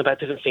be talking about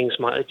different things,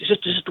 Mike. It's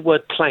just the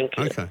word plank.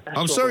 Okay.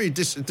 I'm sorry you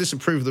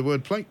disapprove of the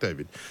word plank,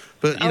 David.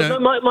 But, No,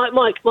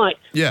 Mike.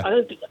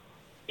 Yeah.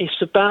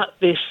 It's about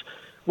this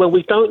where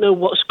we don't know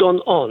what's gone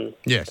on.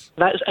 Yes.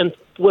 And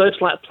words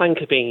like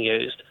plank are being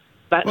used.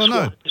 That's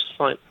just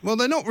fine. Well,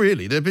 they're not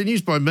really. They've been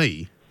used by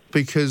me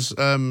because...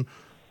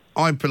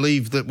 I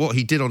believe that what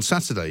he did on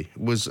Saturday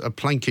was a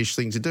plankish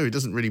thing to do. It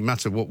doesn't really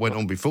matter what went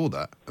on before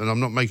that, and I'm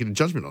not making a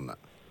judgment on that.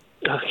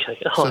 Okay.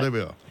 So there we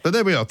are. But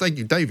there we are. Thank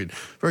you, David.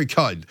 Very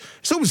kind.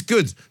 It's always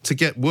good to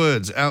get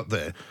words out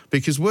there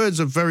because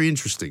words are very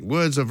interesting.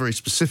 Words are very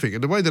specific,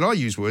 and the way that I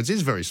use words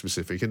is very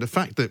specific. And the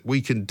fact that we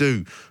can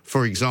do,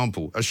 for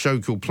example, a show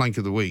called Plank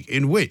of the Week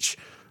in which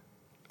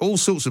all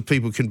sorts of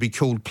people can be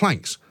called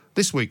planks.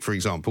 This week, for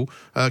example,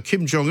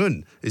 Kim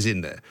Jong-un is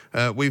in there.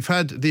 We've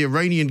had the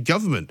Iranian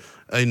government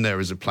in there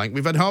as a plank.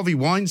 We've had Harvey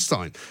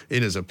Weinstein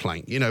in as a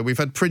plank. We've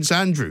had Prince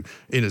Andrew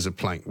in as a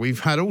plank.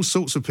 We've had all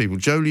sorts of people.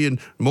 Jolyon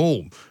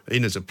Maugham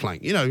in as a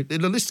plank. The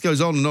list goes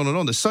on and on and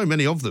on. There's so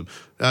many of them.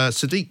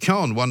 Sadiq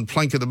Khan won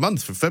Plank of the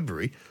Month for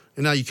February.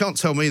 Now, you can't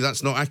tell me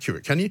that's not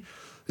accurate, can you?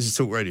 This is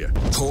Talk Radio.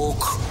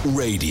 Talk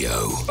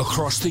Radio.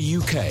 Across the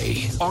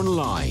UK,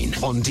 online,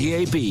 on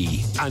DAB,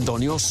 and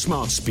on your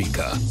smart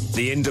speaker.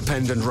 The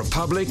Independent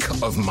Republic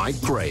of Mike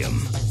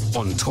Graham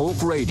on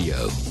Talk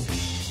Radio.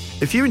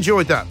 If you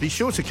enjoyed that, be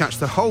sure to catch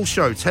the whole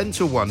show 10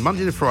 till 1,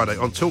 Monday to Friday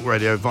on Talk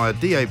Radio via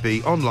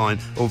DAB, online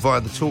or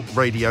via the Talk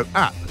Radio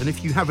app. And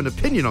if you have an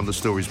opinion on the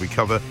stories we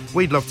cover,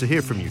 we'd love to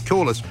hear from you.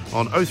 Call us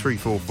on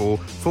 0344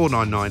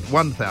 499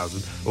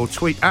 1000 or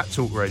tweet at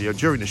Talk Radio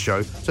during the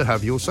show to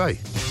have your say.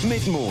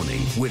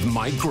 Mid-morning with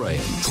Mike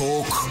Graham.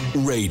 Talk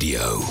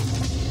Radio.